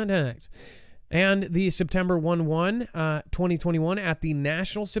 11th attacks. And the September 11, 2021 at the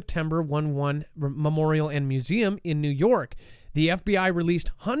National September 11 Memorial and Museum in New York. The FBI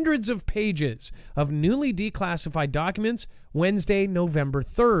released hundreds of pages of newly declassified documents Wednesday, November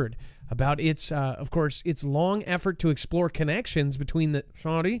 3rd, about its, of course, its long effort to explore connections between the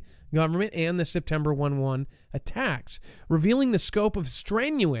Saudi government and the September 11 attacks, revealing the scope of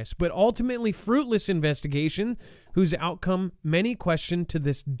strenuous but ultimately fruitless investigation whose outcome many question to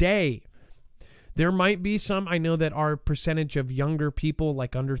this day. There might be some, I know that our percentage of younger people,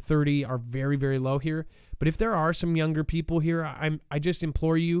 like under 30, are very, very low here. But if there are some younger people here, I just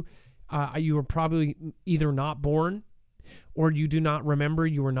implore you, you are probably either not born or you do not remember,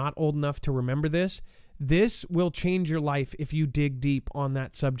 you are not old enough to remember this. This will change your life if you dig deep on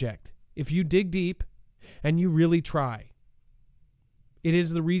that subject. If you dig deep and you really try. It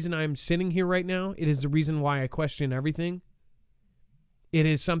is the reason I'm sitting here right now. It is the reason why I question everything. It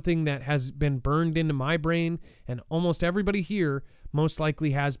is something that has been burned into my brain, and almost everybody here most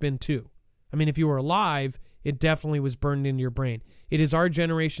likely has been too. I mean, if you were alive, it definitely was burned into your brain. It is our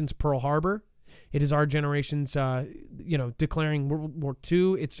generation's Pearl Harbor. It is our generation's, declaring World War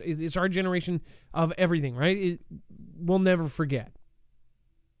II. It's our generation of everything, right? We'll never forget.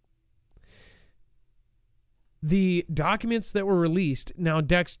 The documents that were released, now,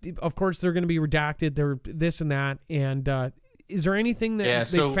 Dex, of course, they're going to be redacted. They're this and that, and is there anything that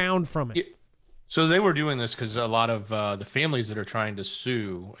they found from it? So they were doing this because a lot of the families that are trying to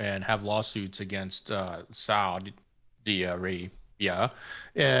sue and have lawsuits against Saudi Arabia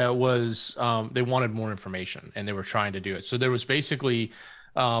was they wanted more information and they were trying to do it. So there was basically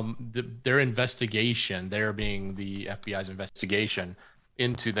their investigation, there being the FBI's investigation,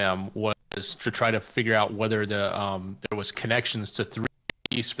 into them was to try to figure out whether there was connections to 3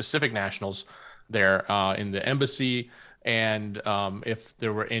 specific nationals there in the embassy, and if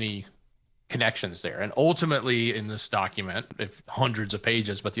there were any connections there. And ultimately, in this document, if hundreds of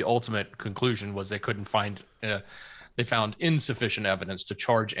pages, but the ultimate conclusion was they couldn't find. They found insufficient evidence to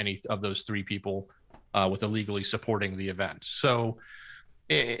charge any of those 3 people with illegally supporting the event. So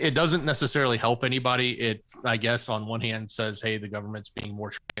it doesn't necessarily help anybody. It, I guess, on one hand says, hey, the government's being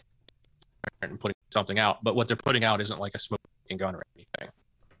more transparent and putting something out, but what they're putting out isn't like a smoking gun or anything.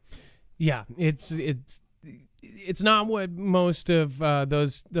 Yeah, it's not what most of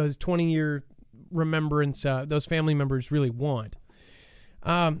those 20-year remembrance, those family members really want.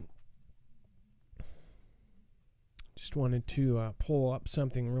 Just wanted to pull up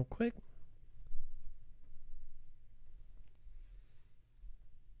something real quick.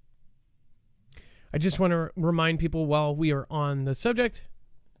 I just want to remind people while we are on the subject,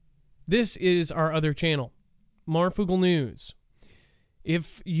 this is our other channel, Marfoogle News.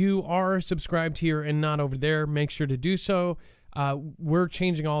 If you are subscribed here and not over there, make sure to do so. We're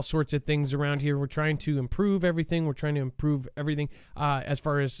changing all sorts of things around here. We're trying to improve everything. We're trying to improve everything as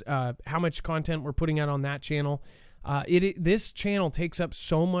far as how much content we're putting out on that channel. This channel takes up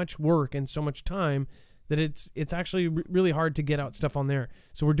so much work and so much time that it's actually really hard to get out stuff on there.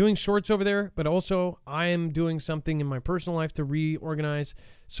 So we're doing shorts over there, but also I am doing something in my personal life to reorganize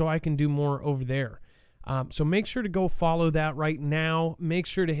so I can do more over there. So make sure to go follow that right now. Make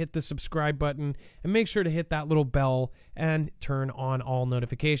sure to hit the subscribe button and make sure to hit that little bell and turn on all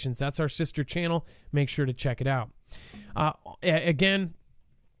notifications. That's our sister channel. Make sure to check it out. Again,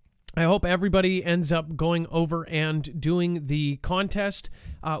 I hope everybody ends up going over and doing the contest.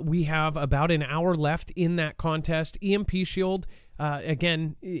 We have about an hour left in that contest. EMP Shield,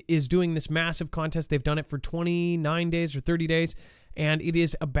 again, is doing this massive contest. They've done it for 29 days or 30 days, and it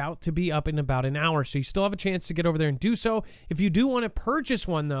is about to be up in about an hour. So you still have a chance to get over there and do so. If you do want to purchase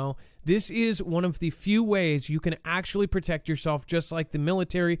one, though, this is one of the few ways you can actually protect yourself, just like the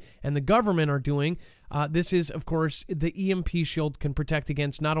military and the government are doing. This is, of course, the EMP Shield can protect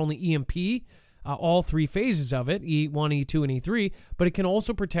against not only EMP, all 3 phases of it, E1, E2, and E3, but it can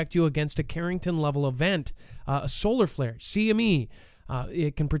also protect you against a Carrington-level event, a solar flare, CME.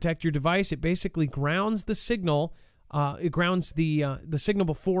 It can protect your device. It basically grounds the signal. It grounds the signal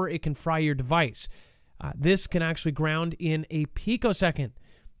before it can fry your device. This can actually ground in a picosecond,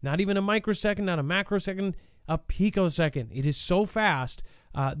 not even a microsecond, not a macrosecond, a picosecond. It is so fast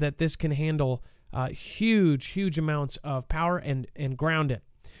that this can handle huge amounts of power and ground it.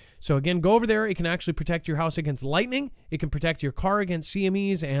 So again, go over there. It can actually protect your house against lightning. It can protect your car against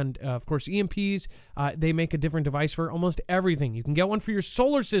CMEs and, of course, EMPs. They make a different device for almost everything. You can get one for your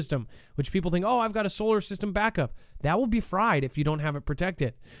solar system, which people think, oh, I've got a solar system backup. That will be fried if you don't have it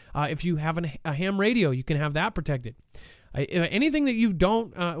protected. If you have a ham radio, you can have that protected. Anything that you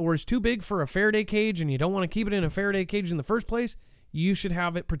don't or is too big for a Faraday cage and you don't want to keep it in a Faraday cage in the first place, you should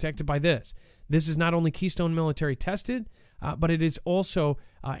have it protected by this. This is not only Keystone Military tested, but it is also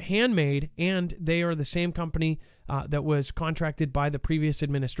handmade, and they are the same company that was contracted by the previous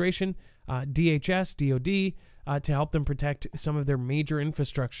administration, DHS, DOD, to help them protect some of their major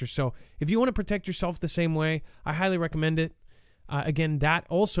infrastructure. So if you want to protect yourself the same way, I highly recommend it. Again, that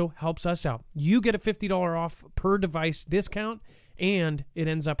also helps us out. You get a $50 off per device discount, and it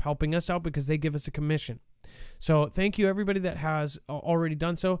ends up helping us out because they give us a commission. So thank you, everybody that has already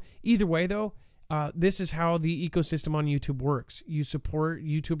done so. Either way, though, this is how the ecosystem on YouTube works. You support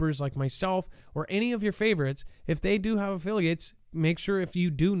YouTubers like myself or any of your favorites. If they do have affiliates, make sure if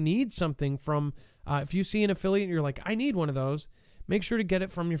you do need something from, if you see an affiliate and you're like, I need one of those, make sure to get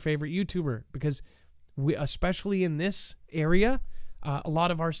it from your favorite YouTuber, because we, especially in this area, a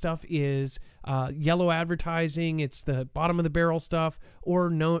lot of our stuff is yellow advertising. It's the bottom of the barrel stuff, or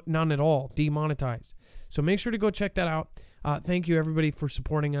none at all, demonetized. So make sure to go check that out. Thank you, everybody, for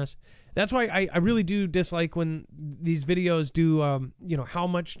supporting us. That's why I really do dislike when these videos do, you know, how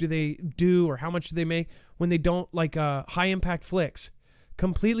much do they do or how much do they make when they don't, like High Impact Flicks,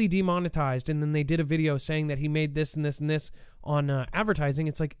 completely demonetized, and then they did a video saying that he made this and this and this on advertising.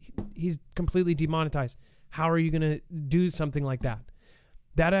 It's like, he's completely demonetized. How are you going to do something like that?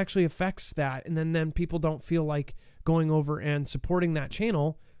 That actually affects that, and then people don't feel like going over and supporting that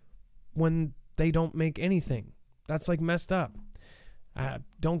channel when they don't make anything. That's like messed up.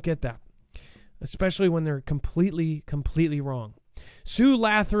 Don't get that, especially when they're completely wrong. Sue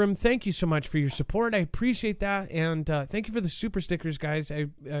Lathram, thank you so much for your support. I appreciate that, and thank you for the super stickers, guys.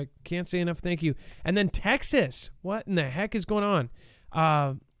 I can't say enough thank you. And then Texas, what in the heck is going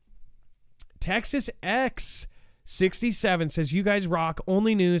on? Texas X 67 says, you guys rock.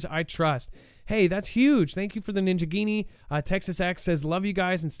 Only news I trust. Hey, that's huge. Thank you for the Ninja Genie. Texas X says, love you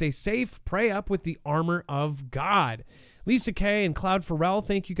guys and stay safe. Pray up with the armor of God. Lisa K and Cloud Farrell,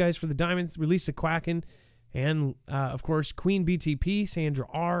 thank you guys for the diamonds. Lisa Quacken and, of course, Queen BTP, Sandra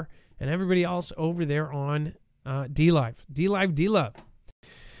R, and everybody else over there on D-Live. D-Love.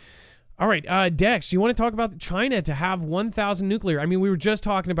 All right, Dex, you want to talk about China to have 1,000 nuclear? I mean, we were just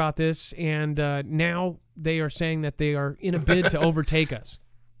talking about this, and now they are saying that they are in a bid to overtake us.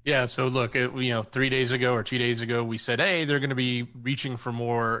 Yeah, so look, 3 days ago or 2 days ago, we said, hey, they're going to be reaching for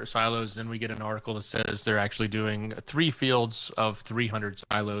more silos. Then we get an article that says they're actually doing 3 fields of 300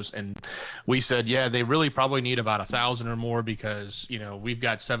 silos. And we said, yeah, they really probably need about 1,000 or more because, we've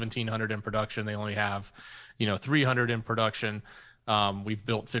got 1,700 in production. They only have, 300 in production. We've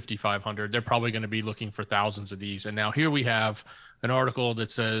built 5,500. They're probably going to be looking for thousands of these. And now here we have an article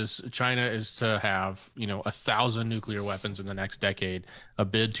that says China is to have, 1,000 nuclear weapons in the next decade, a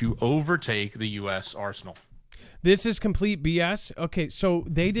bid to overtake the U.S. arsenal. This is complete BS. Okay, so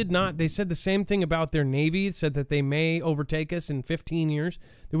they said the same thing about their Navy. It said that they may overtake us in 15 years.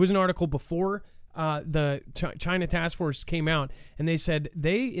 There was an article before the China Task Force came out, and they said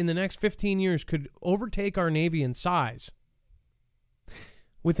they, in the next 15 years, could overtake our Navy in size.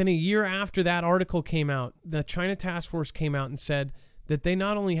 Within a year after that article came out, the China Task Force came out and said that they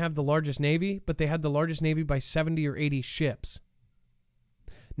not only have the largest Navy, but they had the largest Navy by 70 or 80 ships.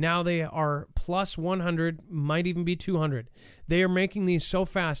 Now they are plus 100, might even be 200. They are making these so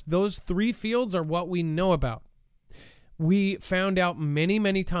fast. Those 3 fields are what we know about. We found out many,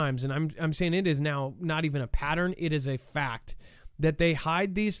 many times, and I'm saying it is now not even a pattern, it is a fact, that they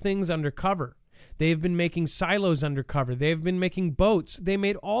hide these things under cover. They've been making silos undercover. They've been making boats. They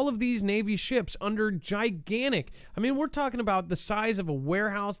made all of these Navy ships under gigantic. I mean, we're talking about the size of a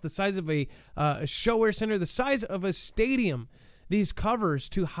warehouse, the size of a show center, the size of a stadium. These covers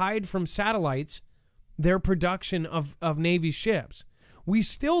to hide from satellites their production of Navy ships. We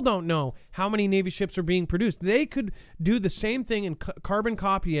still don't know how many Navy ships are being produced. They could do the same thing and carbon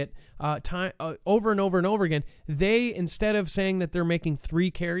copy it over and over and over again. They, instead of saying that they're making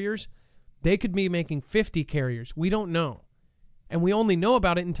 3 carriers, they could be making 50 carriers. We don't know. And we only know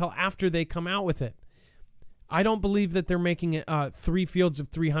about it until after they come out with it. I don't believe that they're making 3 fields of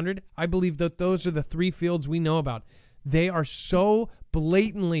 300. I believe that those are the 3 fields we know about. They are so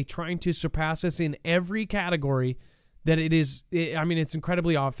blatantly trying to surpass us in every category that it's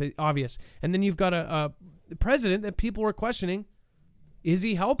incredibly obvious. And then you've got a president that people are questioning. Is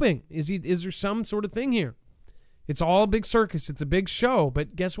he helping? Is there some sort of thing here? It's all a big circus. It's a big show.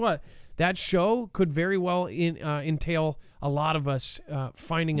 But guess what? That show could very well entail a lot of us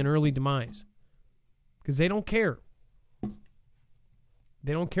finding an early demise because they don't care.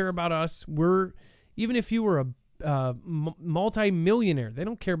 They don't care about us. Even if you were a multi-millionaire, they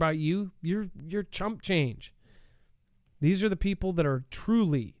don't care about you. You're chump change. These are the people that are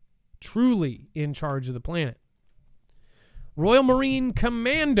truly, truly in charge of the planet. Royal Marine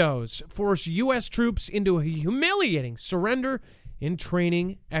Commandos force U.S. troops into a humiliating surrender in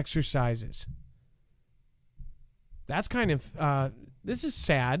training exercises. That's kind of, this is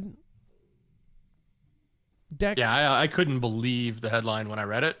sad. Dex? Yeah, I couldn't believe the headline when I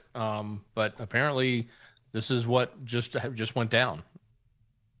read it, but apparently this is what just went down.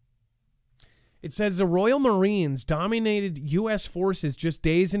 It says the Royal Marines dominated U.S. forces just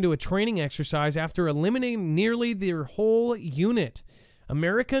days into a training exercise after eliminating nearly their whole unit.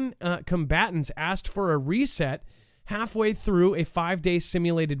 American combatants asked for a reset halfway through a 5-day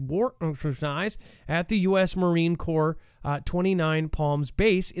simulated war exercise at the U.S. Marine Corps 29 Palms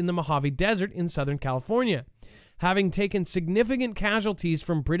Base in the Mojave Desert in Southern California, having taken significant casualties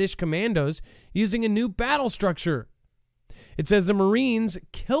from British commandos using a new battle structure. It says the Marines'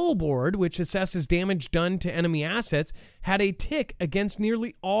 kill board, which assesses damage done to enemy assets, had a tick against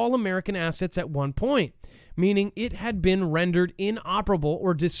nearly all American assets at one point, meaning it had been rendered inoperable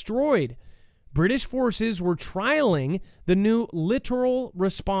or destroyed. British forces were trialing the new Littoral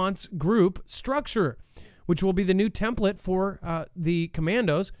Response Group structure, which will be the new template for the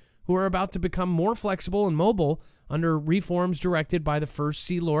commandos, who are about to become more flexible and mobile under reforms directed by the First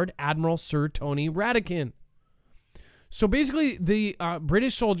Sea Lord, Admiral Sir Tony Radakin. So basically, the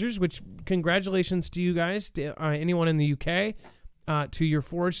British soldiers, which congratulations to you guys, to, anyone in the UK, to your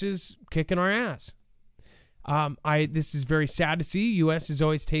forces kicking our ass. This is very sad to see. U.S. has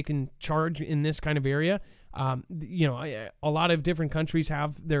always taken charge in this kind of area. A lot of different countries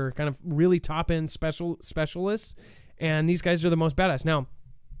have their kind of really top-end specialists, and these guys are the most badass. Now,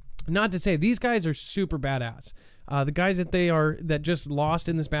 not to say these guys are super badass. The guys that just lost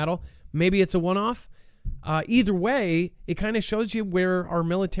in this battle, maybe it's a one-off. Either way, it kind of shows you where our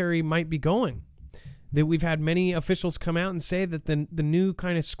military might be going. That we've had many officials come out and say that the new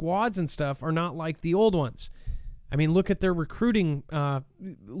kind of squads and stuff are not like the old ones. I mean, look at their recruiting.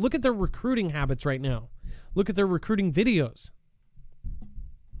 Look at their recruiting habits right now. Look at their recruiting videos.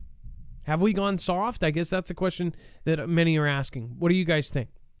 Have we gone soft? I guess that's a question that many are asking. What do you guys think?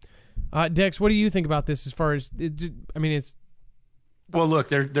 Dex, what do you think about this? As far as it's. Well, look,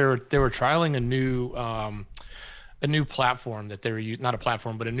 they were trialing a new platform that they're not a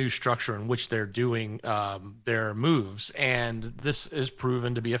platform, but a new structure in which they're doing their moves, and this is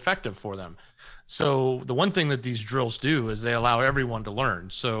proven to be effective for them. So the one thing that these drills do is they allow everyone to learn.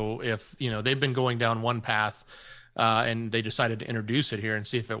 So if they've been going down one path and they decided to introduce it here and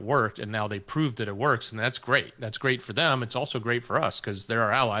see if it worked, and now they proved that it works, and that's great. That's great for them. It's also great for us because they're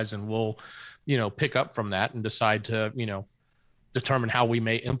our allies, and we'll pick up from that and decide to determine how we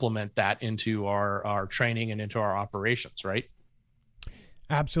may implement that into our training and into our operations, right?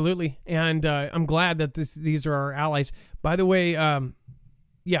 Absolutely. And I'm glad that these are our allies. By the way, I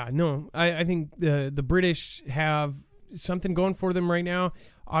think the British have something going for them right now.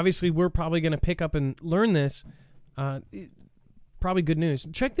 Obviously, we're probably going to pick up and learn this. Probably good news.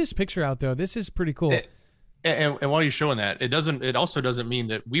 Check this picture out, though. This is pretty cool. And while you're showing that, it also doesn't mean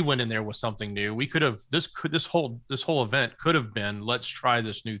that we went in there with something new. We could have this whole event could have been, let's try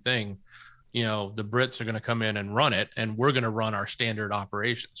this new thing. The Brits are going to come in and run it, and we're going to run our standard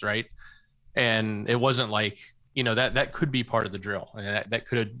operations, right? And it wasn't like that could be part of the drill, and that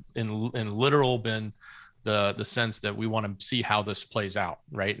could have in literal been the sense that we want to see how this plays out,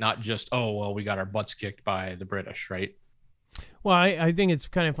 right? Not just we got our butts kicked by the British, right? Well, I think it's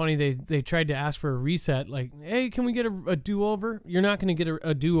kind of funny they tried to ask for a reset, like, hey, can we get a do-over? You're not going to get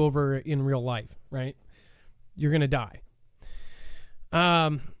a do-over in real life, right? You're going to die.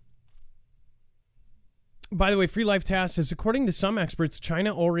 By the way, Free Life Task says, according to some experts,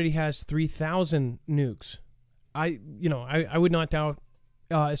 China already has 3,000 nukes. I would not doubt,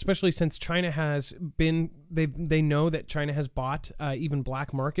 especially since China has been, they know that China has bought even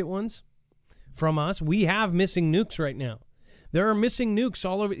black market ones from us. We have missing nukes right now. There are missing nukes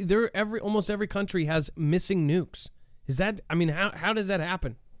all over. Almost every country has missing nukes. How does that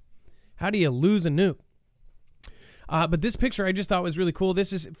happen? How do you lose a nuke? But this picture I just thought was really cool.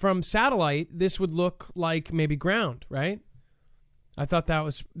 This is from satellite. This would look like maybe ground, right? I thought that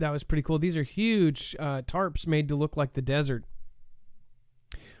was pretty cool. These are huge tarps made to look like the desert.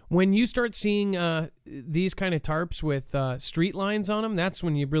 When you start seeing these kind of tarps with street lines on them, that's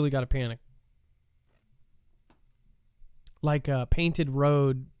when you really got to panic. Like painted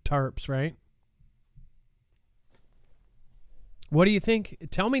road tarps, right? What do you think?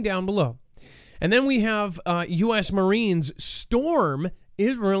 Tell me down below. And then we have U.S. Marines storm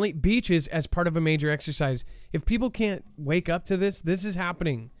Israeli beaches as part of a major exercise. If people can't wake up to this, this is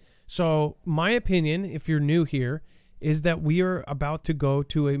happening. So my opinion, if you're new here, is that we are about to go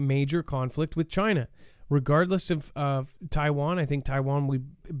to a major conflict with China. Regardless of Taiwan, I think Taiwan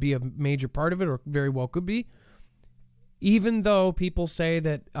would be a major part of it, or very well could be. Even though people say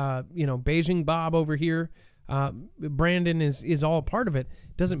that, Beijing Bob over here, Brandon is all part of it,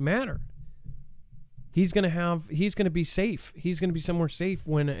 doesn't matter. He's going to be safe. He's going to be somewhere safe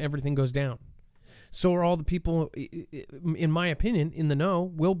when everything goes down. So are all the people, in my opinion, in the know,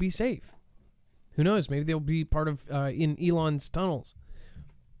 will be safe. Who knows? Maybe they'll be part of, in Elon's tunnels.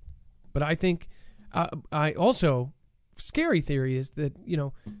 But I think, scary theory is that,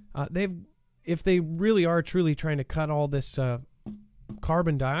 if they really are truly trying to cut all this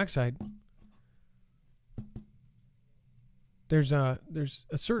carbon dioxide, there's a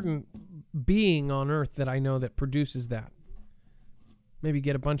certain being on Earth that I know that produces that. Maybe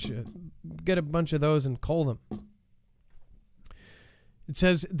get a bunch of those and cull them. It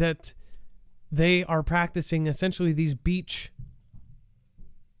says that they are practicing essentially these beach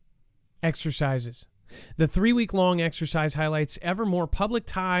exercises. The 3-week-long exercise highlights ever more public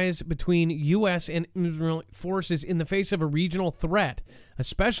ties between U.S. and Israeli forces in the face of a regional threat,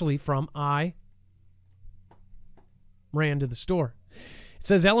 especially from ran to the store. It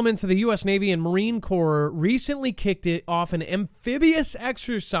says elements of the U.S. Navy and Marine Corps recently kicked off an amphibious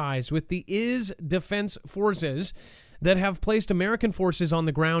exercise with the IS Defense Forces that have placed American forces on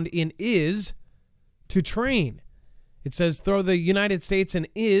the ground in IS to train. It says, though the United States and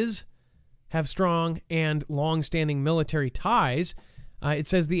IS have strong and long-standing military ties, it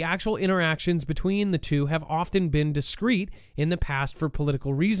says the actual interactions between the two have often been discreet in the past for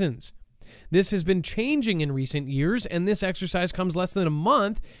political reasons. This has been changing in recent years, and this exercise comes less than a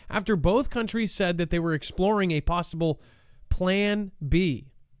month after both countries said that they were exploring a possible Plan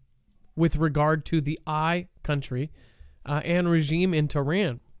B. with regard to the I country and regime in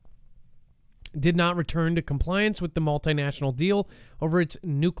Tehran did not return to compliance with the multinational deal over its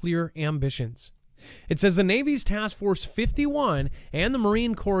nuclear ambitions. It says the Navy's Task Force 51 and the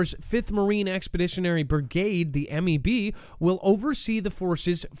Marine Corps' 5th Marine Expeditionary Brigade, the MEB, will oversee the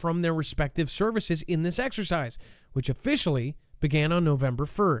forces from their respective services in this exercise, which officially began on November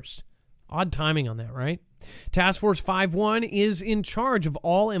 1st. Odd timing on that, right? Task Force 51 is in charge of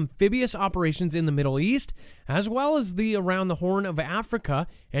all amphibious operations in the Middle East, as well as around the Horn of Africa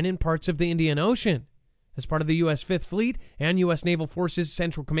and in parts of the Indian Ocean. As part of the U.S. 5th Fleet and U.S. Naval Forces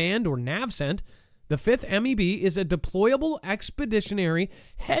Central Command, or NAVCENT, the 5th MEB is a deployable expeditionary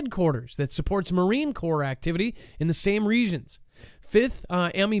headquarters that supports Marine Corps activity in the same regions. 5th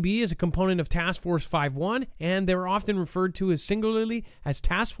MEB is a component of Task Force 51, and they're often referred to as singularly as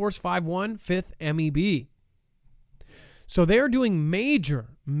Task Force 51 5th MEB. So they're doing major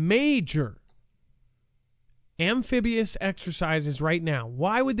amphibious exercises right now.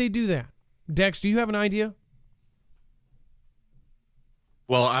 Why would they do that? Dex, do you have an idea?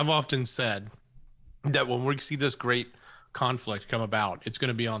 Well, I've often said that when we see this great conflict come about, it's going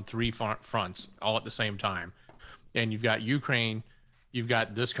to be on three fronts all at the same time. And you've got Ukraine, you've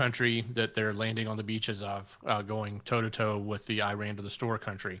got this country that they're landing on the beaches of, going toe-to-toe with the Iran to the store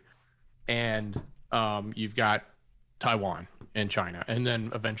country. And you've got Taiwan and China, and then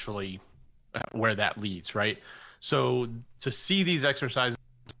eventually where that leads, right? So to see these exercises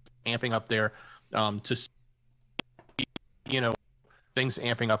amping up there, to see, things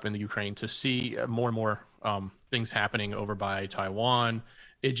amping up in the Ukraine, to see more and more things happening over by Taiwan,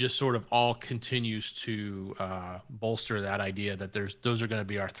 it just sort of all continues to bolster that idea that those are going to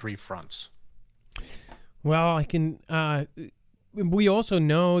be our three fronts. Well, I can. We also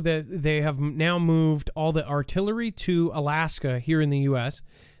know that they have now moved all the artillery to Alaska here in the U.S.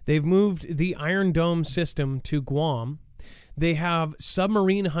 They've moved the Iron Dome system to Guam. They have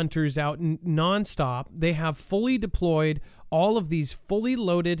submarine hunters out nonstop. They have fully deployed all of these fully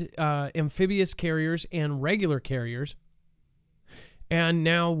loaded amphibious carriers and regular carriers. And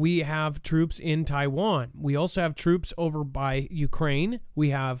now we have troops in Taiwan. We also have troops over by Ukraine.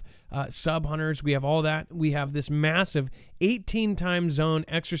 We have sub hunters. We have all that. We have this massive 18-time zone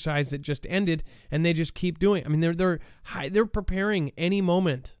exercise that just ended, and they just keep doing. I mean, they're preparing any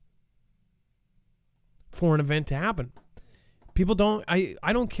moment for an event to happen. People don't. I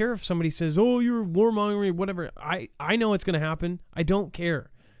don't care if somebody says, "Oh, you're warmongering," whatever. I know it's going to happen. I don't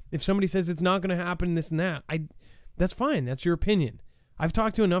care if somebody says it's not going to happen. This and that. That's fine. That's your opinion. I've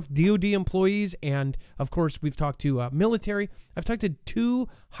talked to enough DoD employees, and of course, we've talked to military. I've talked to 2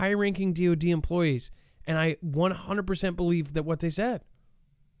 high-ranking DoD employees, and I 100% believe that what they said.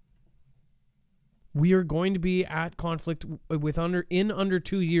 We are going to be at conflict in under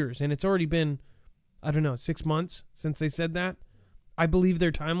 2 years, and it's already been, 6 months since they said that. I believe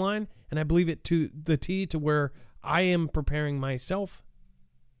their timeline, and I believe it to the T, to where I am preparing myself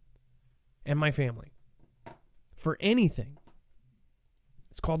and my family for anything.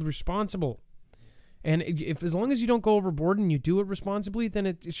 It's called responsible. And as long as you don't go overboard and you do it responsibly, then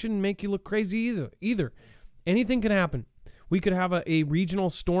it shouldn't make you look crazy either. Anything can happen. We could have a regional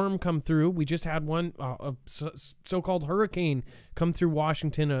storm come through. We just had one, a so-called hurricane come through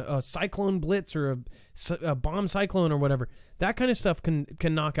Washington, a cyclone blitz or a bomb cyclone or whatever. That kind of stuff can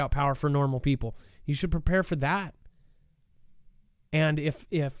knock out power for normal people. You should prepare for that. And if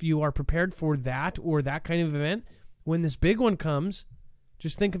you are prepared for that or that kind of event, when this big one comes,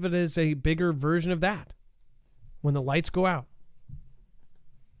 just think of it as a bigger version of that. When the lights go out.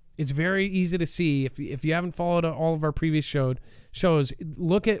 It's very easy to see. If you haven't followed all of our previous shows,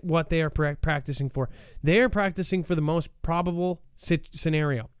 look at what they are practicing for. They are practicing for the most probable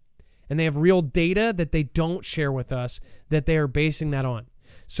scenario. And they have real data that they don't share with us that they are basing that on.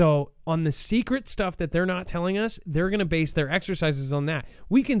 So on the secret stuff that they're not telling us, they're going to base their exercises on that.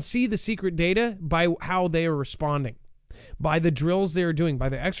 We can see the secret data by how they are responding. By the drills they are doing, by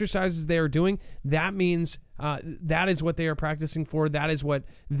the exercises they are doing. That means that is what they are practicing for. That is what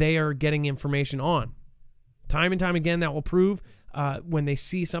they are getting information on. Time and time again, that will prove when they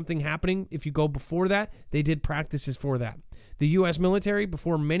see something happening. If you go before that, they did practices for that. The U.S. military,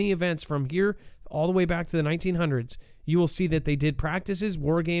 before many events from here all the way back to the 1900s, you will see that they did practices,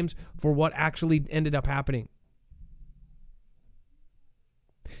 war games, for what actually ended up happening.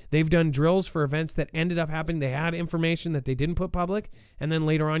 They've done drills for events that ended up happening. They had information that they didn't put public, and then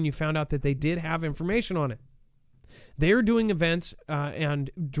later on you found out that they did have information on it. They're doing events and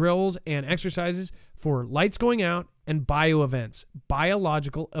drills and exercises for lights going out and bio events,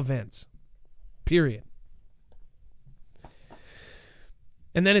 biological events, period.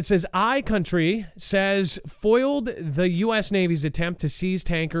 And then it says, I country says foiled the U.S. Navy's attempt to seize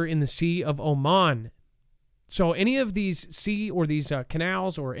tanker in the Sea of Oman. So any of these sea or these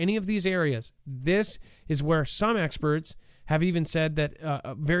canals or any of these areas, this is where some experts have even said that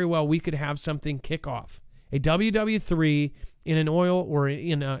very well we could have something kick off. A WW3 in an oil or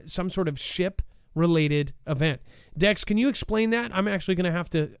in some sort of ship-related event. Dex, can you explain that? I'm actually going to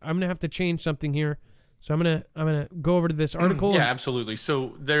have to change something here. So I'm gonna go over to this article. Yeah, absolutely.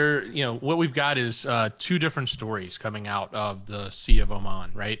 So there, what we've got is two different stories coming out of the Sea of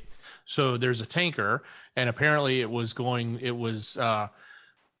Oman, right? So there's a tanker, and apparently it was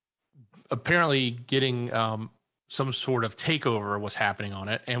apparently getting some sort of takeover was happening on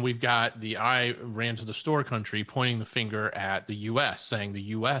it, and we've got the I ran to the store country pointing the finger at the U.S., saying the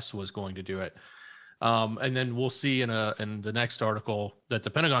U.S. was going to do it. And then we'll see in the next article that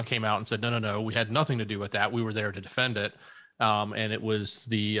the Pentagon came out and said, no, we had nothing to do with that. We were there to defend it. And it was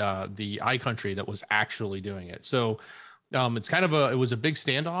the I country that was actually doing it. So it's kind of it was a big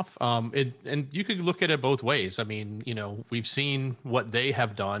standoff. And you could look at it both ways. I mean, we've seen what they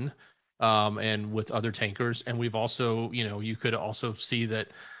have done and with other tankers. And we've also, you could also see that,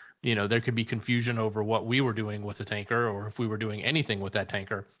 there could be confusion over what we were doing with the tanker or if we were doing anything with that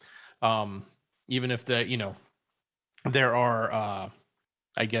tanker. Even if there are,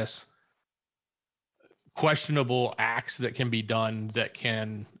 I guess, questionable acts that can be done that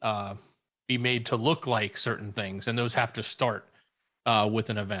can be made to look like certain things, and those have to start with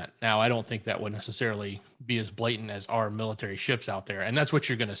an event. Now, I don't think that would necessarily be as blatant as our military ships out there, and that's what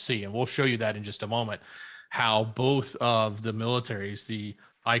you're going to see, and we'll show you that in just a moment, how both of the militaries, the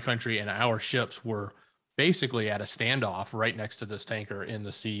I country and our ships, were basically at a standoff right next to this tanker in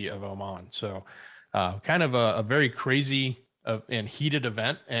the Sea of Oman. So kind of a very crazy and heated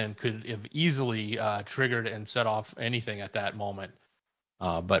event, and could have easily triggered and set off anything at that moment.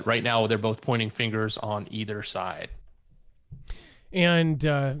 But right now they're both pointing fingers on either side. And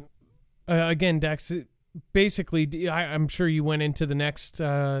again, Dex, basically, I'm sure you went into the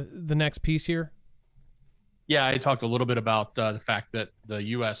next piece here. Yeah, I talked a little bit about the fact that the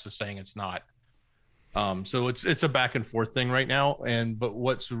U.S. is saying it's not. So it's a back and forth thing right now. But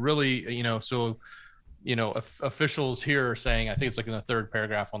what's really, officials here are saying, I think it's like in the third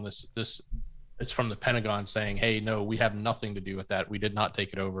paragraph on this, it's from the Pentagon saying, hey, no, we have nothing to do with that. We did not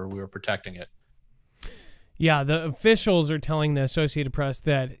take it over. We were protecting it. Yeah, the officials are telling the Associated Press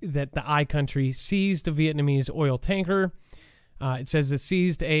that the I country seized a Vietnamese oil tanker. It says it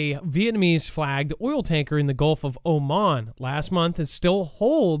seized a Vietnamese-flagged oil tanker in the Gulf of Oman last month and still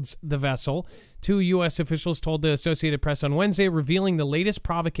holds the vessel. Two U.S. officials told the Associated Press on Wednesday, revealing the latest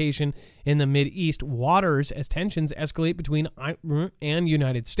provocation in the Mideast waters as tensions escalate between Iran and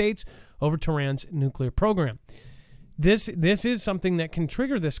United States over Tehran's nuclear program. This is something that can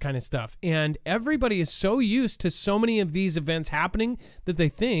trigger this kind of stuff, and everybody is so used to so many of these events happening that they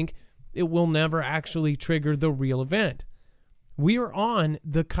think it will never actually trigger the real event. We are on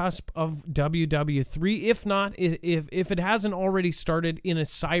the cusp of WW3, if not, if it hasn't already started in a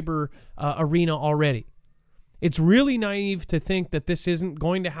cyber arena already. It's really naive to think that this isn't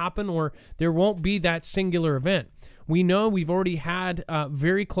going to happen or there won't be that singular event. We know we've already had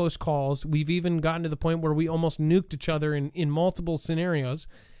very close calls. We've even gotten to the point where we almost nuked each other in multiple scenarios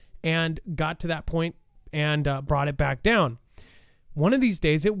and got to that point and brought it back down. One of these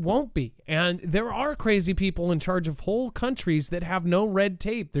days, it won't be. And there are crazy people in charge of whole countries that have no red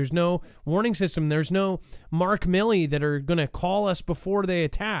tape. There's no warning system. There's no Mark Milley that are going to call us before they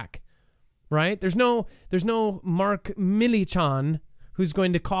attack, right? There's no Mark Milley-chan who's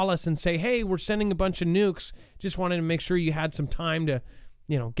going to call us and say, hey, we're sending a bunch of nukes. Just wanted to make sure you had some time to,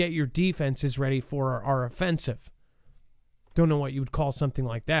 get your defenses ready for our offensive. Don't know what you would call something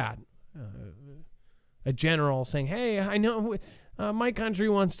like that. A general saying, hey, I know... my country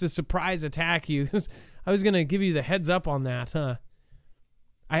wants to surprise attack you. I was going to give you the heads up on that, huh?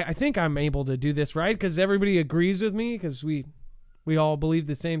 I think I'm able to do this, right? Because everybody agrees with me because we all believe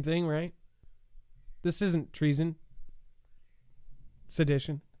the same thing, right? This isn't treason.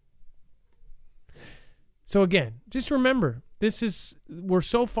 Sedition. So again, just remember, we're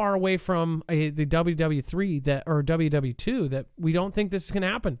so far away from the WW3 or WW2 that we don't think this is going to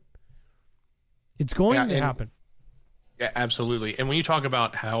happen. It's going to happen. Yeah, absolutely. And when you talk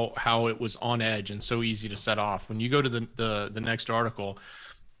about how it was on edge and so easy to set off, when you go to the next article,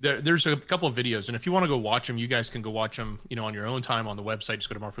 there's a couple of videos, and if you want to go watch them, you guys can go watch them, on your own time on the website. Just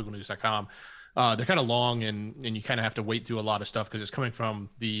go to marfooglenews.com. They're kind of long, and you kind of have to wait through a lot of stuff because it's coming from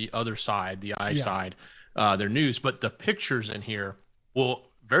the other side, the I side, their news. But the pictures in here will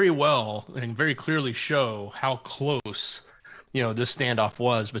very well and very clearly show how close this standoff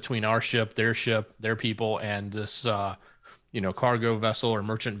was between our ship, their people, and this cargo vessel or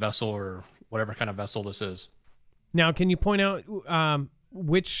merchant vessel or whatever kind of vessel this is. Now, can you point out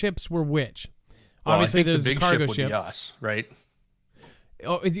which ships were which? Well, Obviously, I think there's the big cargo ship would be us, right?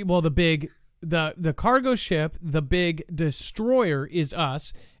 Oh, the cargo ship, the big destroyer is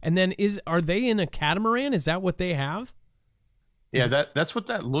us, and then are they in a catamaran? Is that what they have? Yeah, that's what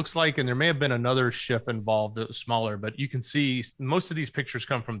that looks like, and there may have been another ship involved that was smaller, but you can see most of these pictures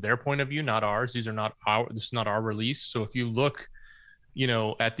come from their point of view, not ours. This is not our release. So if you look,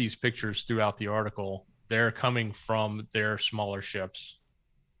 at these pictures throughout the article, they're coming from their smaller ships.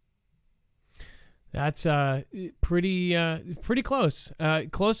 That's pretty close.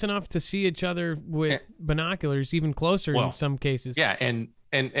 Close enough to see each other with binoculars, even closer in some cases. Yeah, and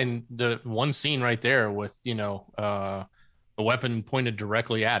the one scene right there with a weapon pointed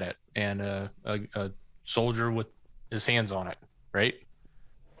directly at it and a soldier with his hands on it, right?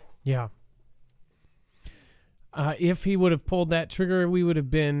 Yeah. If he would have pulled that trigger, we would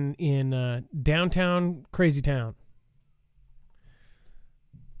have been in downtown Crazy Town.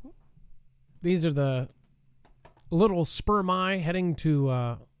 These are the little spermi heading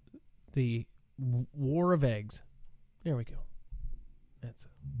to the War of Eggs. There we go. That's it.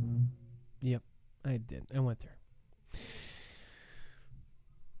 Yep, I did. I went there.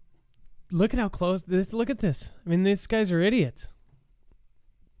 Look at how close this. Look at this. I mean, these guys are idiots.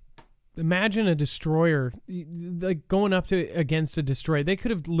 Imagine a destroyer, like going up against a destroyer. They could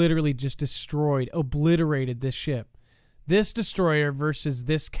have literally just obliterated this ship. This destroyer versus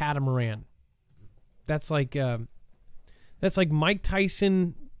this catamaran. That's like Mike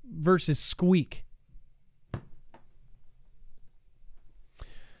Tyson versus Squeak.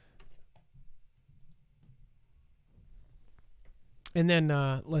 And then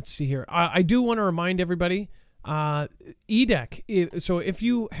let's see here. I do want to remind everybody, EDEC. So if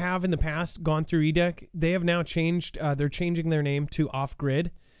you have in the past gone through EDEC, they have now changed. They're changing their name to Off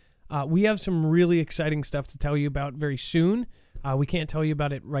Grid. We have some really exciting stuff to tell you about very soon. We can't tell you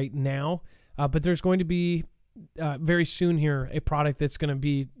about it right now, but there's going to be very soon here a product that's going to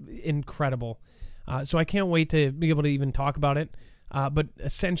be incredible. So I can't wait to be able to even talk about it. But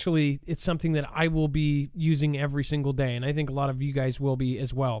essentially, it's something that I will be using every single day, and I think a lot of you guys will be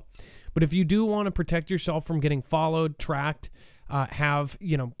as well. But if you do want to protect yourself from getting followed, tracked, have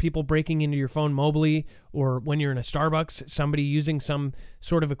people breaking into your phone mobily, or when you're in a Starbucks, somebody using some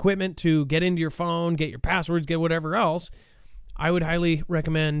sort of equipment to get into your phone, get your passwords, get whatever else, I would highly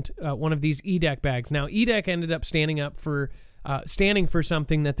recommend one of these EDEC bags. Now, EDEC ended up standing for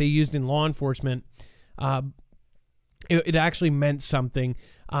something that they used in law enforcement. It actually meant something,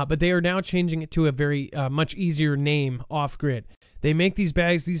 but they are now changing it to a very much easier name, Off Grid. They make these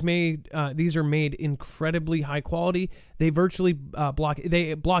bags. These are made incredibly high quality. They virtually block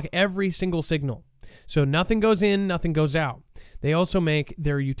every single signal, so nothing goes in, nothing goes out. They also make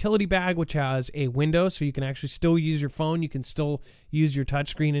their utility bag, which has a window, so you can actually still use your phone. You can still use your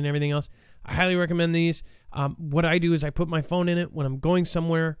touchscreen and everything else. I highly recommend these. What I do is I put my phone in it when I'm going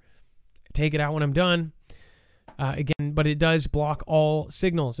somewhere, take it out when I'm done. Again, but it does block all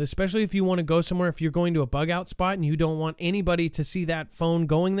signals, especially if you want to go somewhere. If you're going to a bug out spot and you don't want anybody to see that phone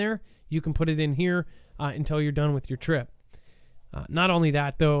going there, you can put it in here until you're done with your trip. Not only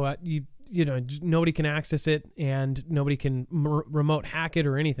that, though, nobody can access it and nobody can remote hack it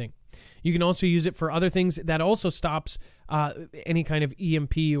or anything. You can also use it for other things that also stops any kind of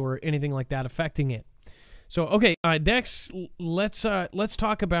EMP or anything like that affecting it. So, okay, Dex, let's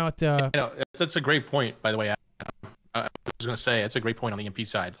talk about. That's a great point, by the way. I was going to say it's a great point on the EMP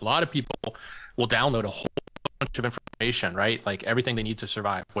side. A lot of people will download a whole bunch of information, right? Like everything they need to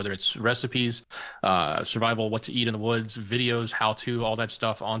survive, whether it's recipes, survival, what to eat in the woods, videos, how to, all that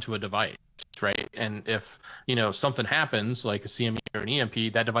stuff onto a device, right? And if, something happens like a CME or an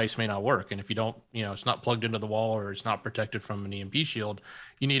EMP, that device may not work. And if you don't, it's not plugged into the wall or it's not protected from an EMP shield,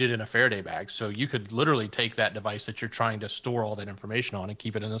 you need it in a Faraday bag. So you could literally take that device that you're trying to store all that information on and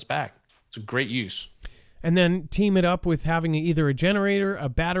keep it in this bag. It's a great use. And then team it up with having either a generator, a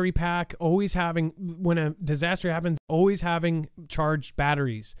battery pack, always having, when a disaster happens, always having charged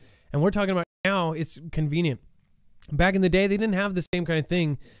batteries. And we're talking about now, it's convenient. Back in the day, they didn't have the same kind of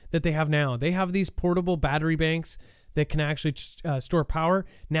thing that they have now. They have these portable battery banks that can actually store power.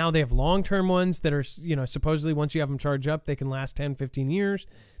 Now they have long-term ones that are, supposedly once you have them charged up, they can last 10, 15 years.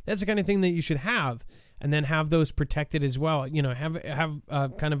 That's the kind of thing that you should have. And then have those protected as well. Have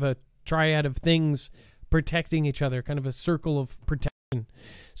kind of a triad of things protecting each other, kind of a circle of protection.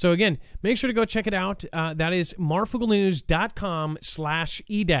 So again, make sure to go check it out. That is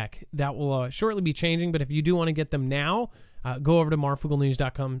marfooglenews.com/EDEC. That will shortly be changing, but if you do want to get them now, go over to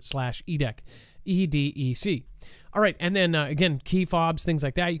marfooglenews.com/edec, EDEC. All right, and then again, key fobs, things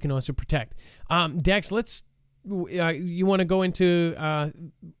like that, you can also protect. Dex, you want to go into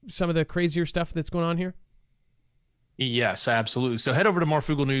some of the crazier stuff that's going on here? Yes, absolutely. So head over to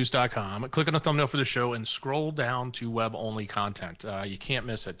marfooglenews.com, click on the thumbnail for the show, and scroll down to web-only content. You can't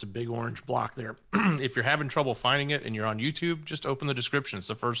miss it. It's a big orange block there. If you're having trouble finding it and you're on YouTube, just open the description. It's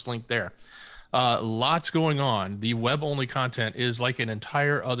the first link there. Lots going on. The web-only content is like an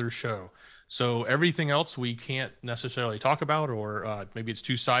entire other show. So everything else we can't necessarily talk about, or maybe it's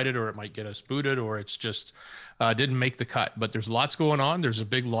two-sided, or it might get us booted, or it's just didn't make the cut. But there's lots going on. There's a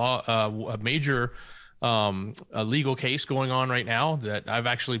big a major a legal case going on right now that I've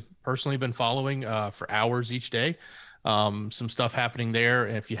actually personally been following for hours each day. Some stuff happening there.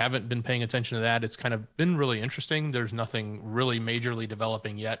 And if you haven't been paying attention to that, it's kind of been really interesting. There's nothing really majorly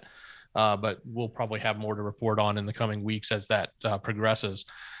developing yet, but we'll probably have more to report on in the coming weeks as that progresses.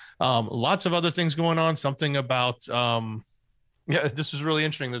 Lots of other things going on. Something about, yeah, this is really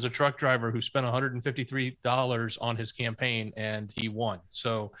interesting. There's a truck driver who spent $153 on his campaign and he won.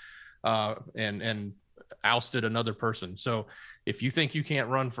 So, and ousted another person. So if you think you can't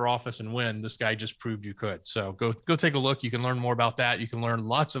run for office and win, this guy just proved you could. So go take a look. You can learn more about that. You can learn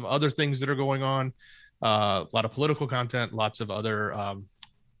lots of other things that are going on, a lot of political content, lots of other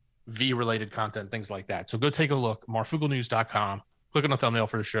V-related content, things like that. So go take a look, marfooglenews.com, click on the thumbnail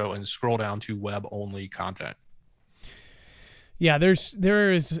for the show, and scroll down to web-only content. Yeah,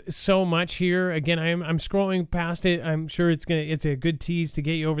 there is so much here. Again, I'm scrolling past it. I'm sure it's a good tease to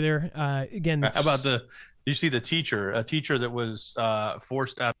get you over there. Again, how about you see the teacher, a teacher that was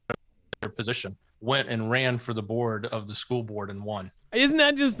forced out of their position, went and ran for the board of the school board and won. Isn't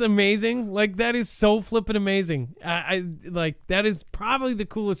that just amazing? Like, that is so flippin' amazing. I like, that is probably the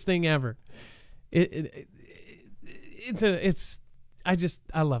coolest thing ever. I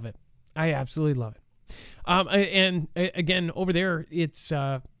love it. I absolutely love it. And again, over there,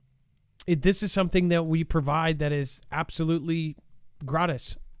 this is something that we provide that is absolutely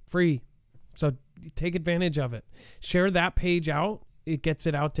gratis, free. So take advantage of it. Share that page out. It gets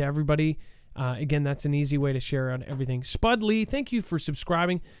it out to everybody. Again, that's an easy way to share out everything. Spud Lee, thank you for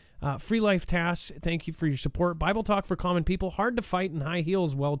subscribing. Free Life Tasks, thank you for your support. Bible Talk for Common People, hard to fight in high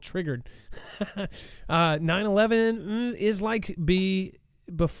heels, well triggered. 9/11 is like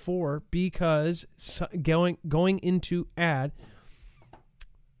before, because going into ad,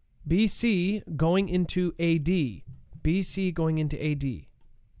 BC going into AD, BC going into AD.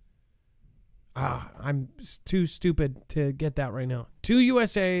 I'm too stupid to get that right now. 2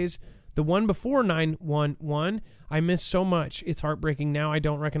 USAs, the one before 911. I miss so much. It's heartbreaking. Now I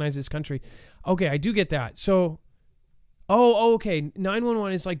don't recognize this country. Okay, I do get that. So, okay.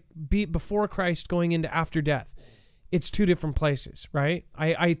 911 is like before Christ going into after death. It's two different places, right?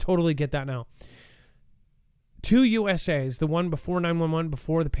 I totally get that now. 2 USAs, the one before 911,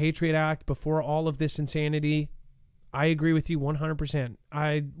 before the Patriot Act, before all of this insanity. I agree with you 100%.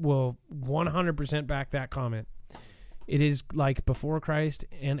 I will 100% back that comment. It is like before Christ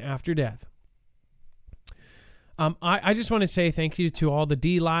and after death. I just want to say thank you to all the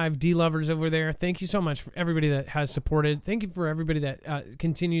D lovers over there. Thank you so much for everybody that has supported. Thank you for everybody that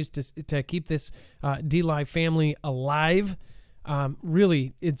continues to keep this D Live family alive.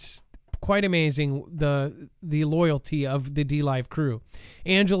 Really, it's quite amazing the loyalty of the D Live crew.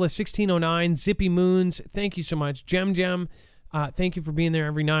 Angela 1609, Zippy Moons, thank you so much. Gem, thank you for being there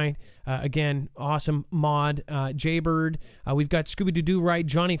every night. Again, awesome mod. Jaybird. We've got Scooby Doo Right,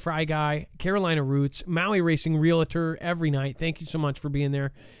 Johnny Fry Guy, Carolina Roots, Maui Racing Realtor every night. Thank you so much for being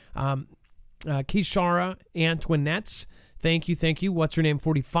there. Kishara Antoinettes. Thank you. What's her name?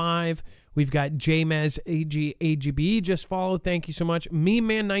 45. We've got JMez AGB just followed. Thank you so much. Meme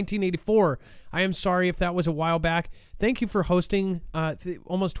Man 1984. I am sorry if that was a while back. Thank you for hosting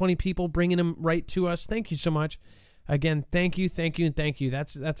almost 20 people, bringing them right to us. Thank you so much. Again, thank you.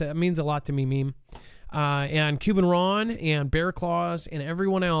 That means a lot to me, Meme. And Cuban Ron and Bear Claws and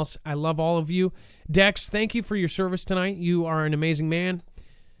everyone else. I love all of you. Dex, thank you for your service tonight. You are an amazing man.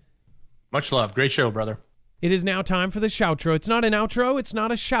 Much love. Great show, brother. It is now time for the shoutro. It's not an outro. It's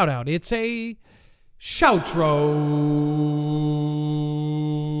not a shout out. It's a shoutro.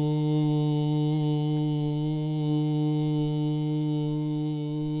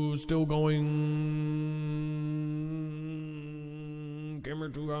 Still going.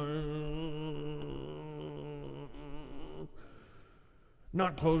 Camera too high.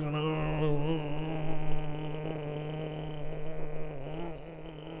 Not close enough.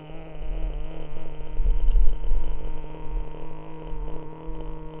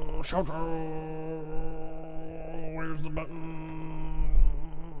 Shout out. Where's the button?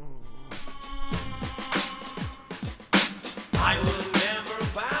 I will never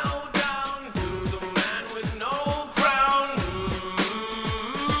bow down to the man with no crown.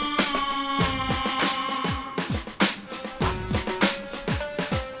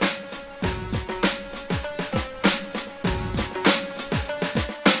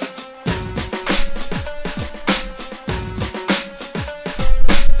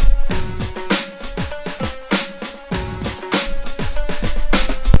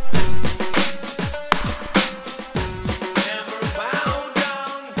 Never bow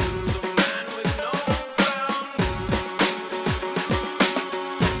down to the man with no crown.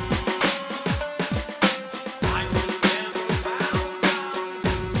 I will never bow down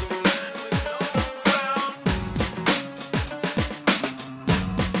to the man with no crown.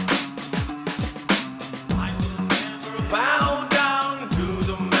 I will never bow down to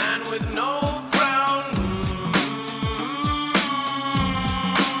the man with no crown.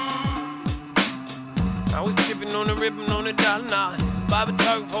 I was tripping on the ribbon on the dollar now. Bible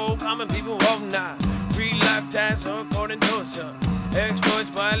talk for common people hope now. Free life tax according to some. Exploits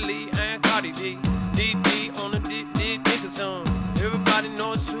by Lee and Cardi B. DD on the deep Nicholson. Everybody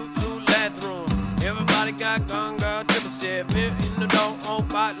knows who let through. Everybody got gun girl, 777. In the door, on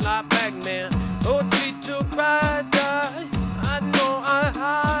bot like Pac-Man. Oh, treat to cry, die. I know I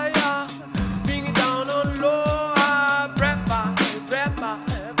higher. Bring it down on low. Rapper, rapper,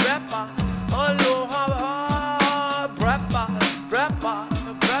 rapper. Aloha, rapper, rapper,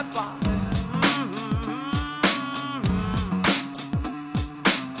 rapper.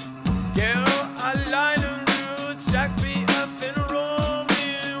 Girl, I line of roots, Jack B. F. and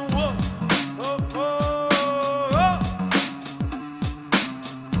Romeo. Whoa, oh, oh,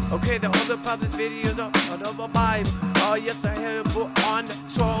 oh. Okay, the other published videos of the Bible. Oh, yes, I have put on the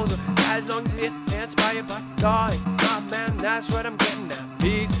shoulder. As long as it's inspired by God. Nah, man, that's what I'm getting at.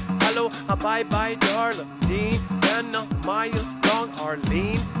 Peace, hello, bye-bye, darling. Dean, and Miles Long,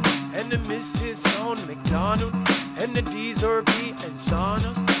 Arlene. And the Mrs. Son McDonald. And the D's are B and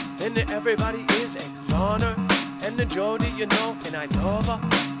Sonos. And the everybody is Exoner. And the Jody, you know, and I love her.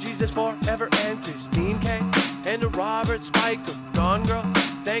 Jesus forever and Christine K. And the Robert Spiker, Gone Girl.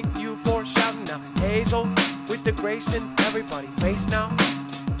 Thank you for shouting out Hazel. With the grace in everybody face now.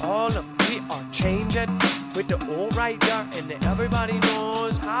 All of we are changing. With the old right there. And the everybody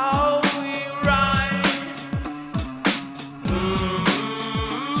knows how we ride.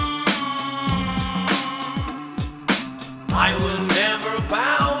 I will never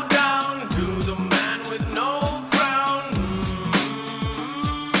bow down to the man with no crown.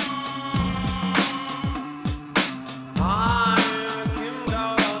 I Kim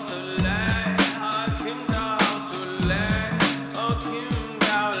Gao Sule, I Kim Gao Sule, I Kim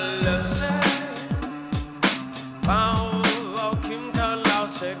Gao Lase. Bow, oh Kim Gao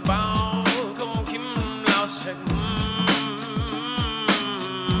Lase, bow, come Kim Lase.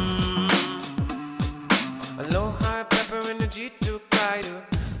 Aloha, pepper in the G2 rider.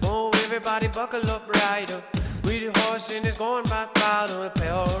 Oh, everybody buckle up, rider. With the horse and it's going by powder.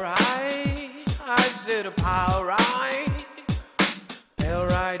 Pale ride, I said a power ride. Pale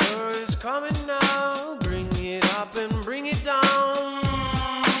rider is coming now. Bring it up and bring it down.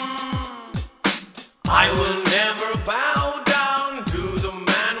 I will never bow down to the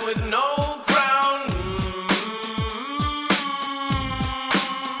man with no crown.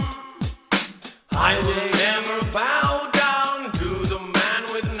 I will never bow down to the man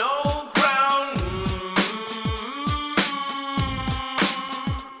with no crown.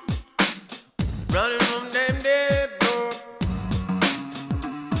 Running from them dead bro.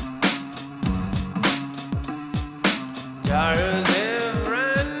 Charles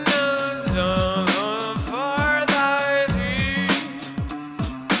different for thy feet.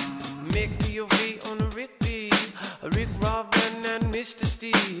 Make me your feet on the Ricky. Rick Robin and Mr.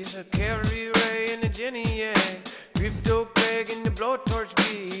 Steve's. Carrie Ray and the Jenny, yeah. Crypto Craig and the blowtorch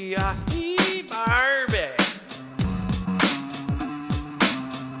B. Barbie.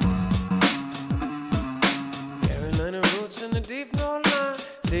 Carolina roots in the deep no line.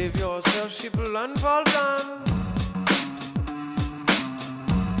 Save yourself, sheep will unfold down.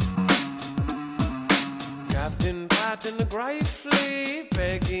 Captain Pat and the Great Fleet.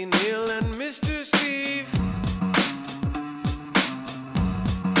 Peggy Neal and Mr. Steve.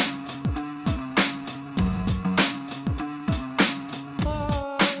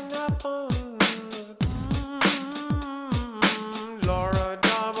 Laura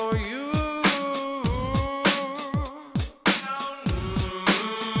W.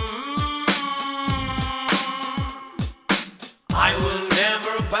 I will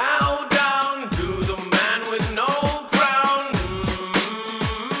never bow down to the man with no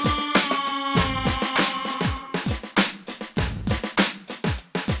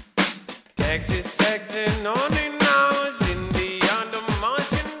Dex is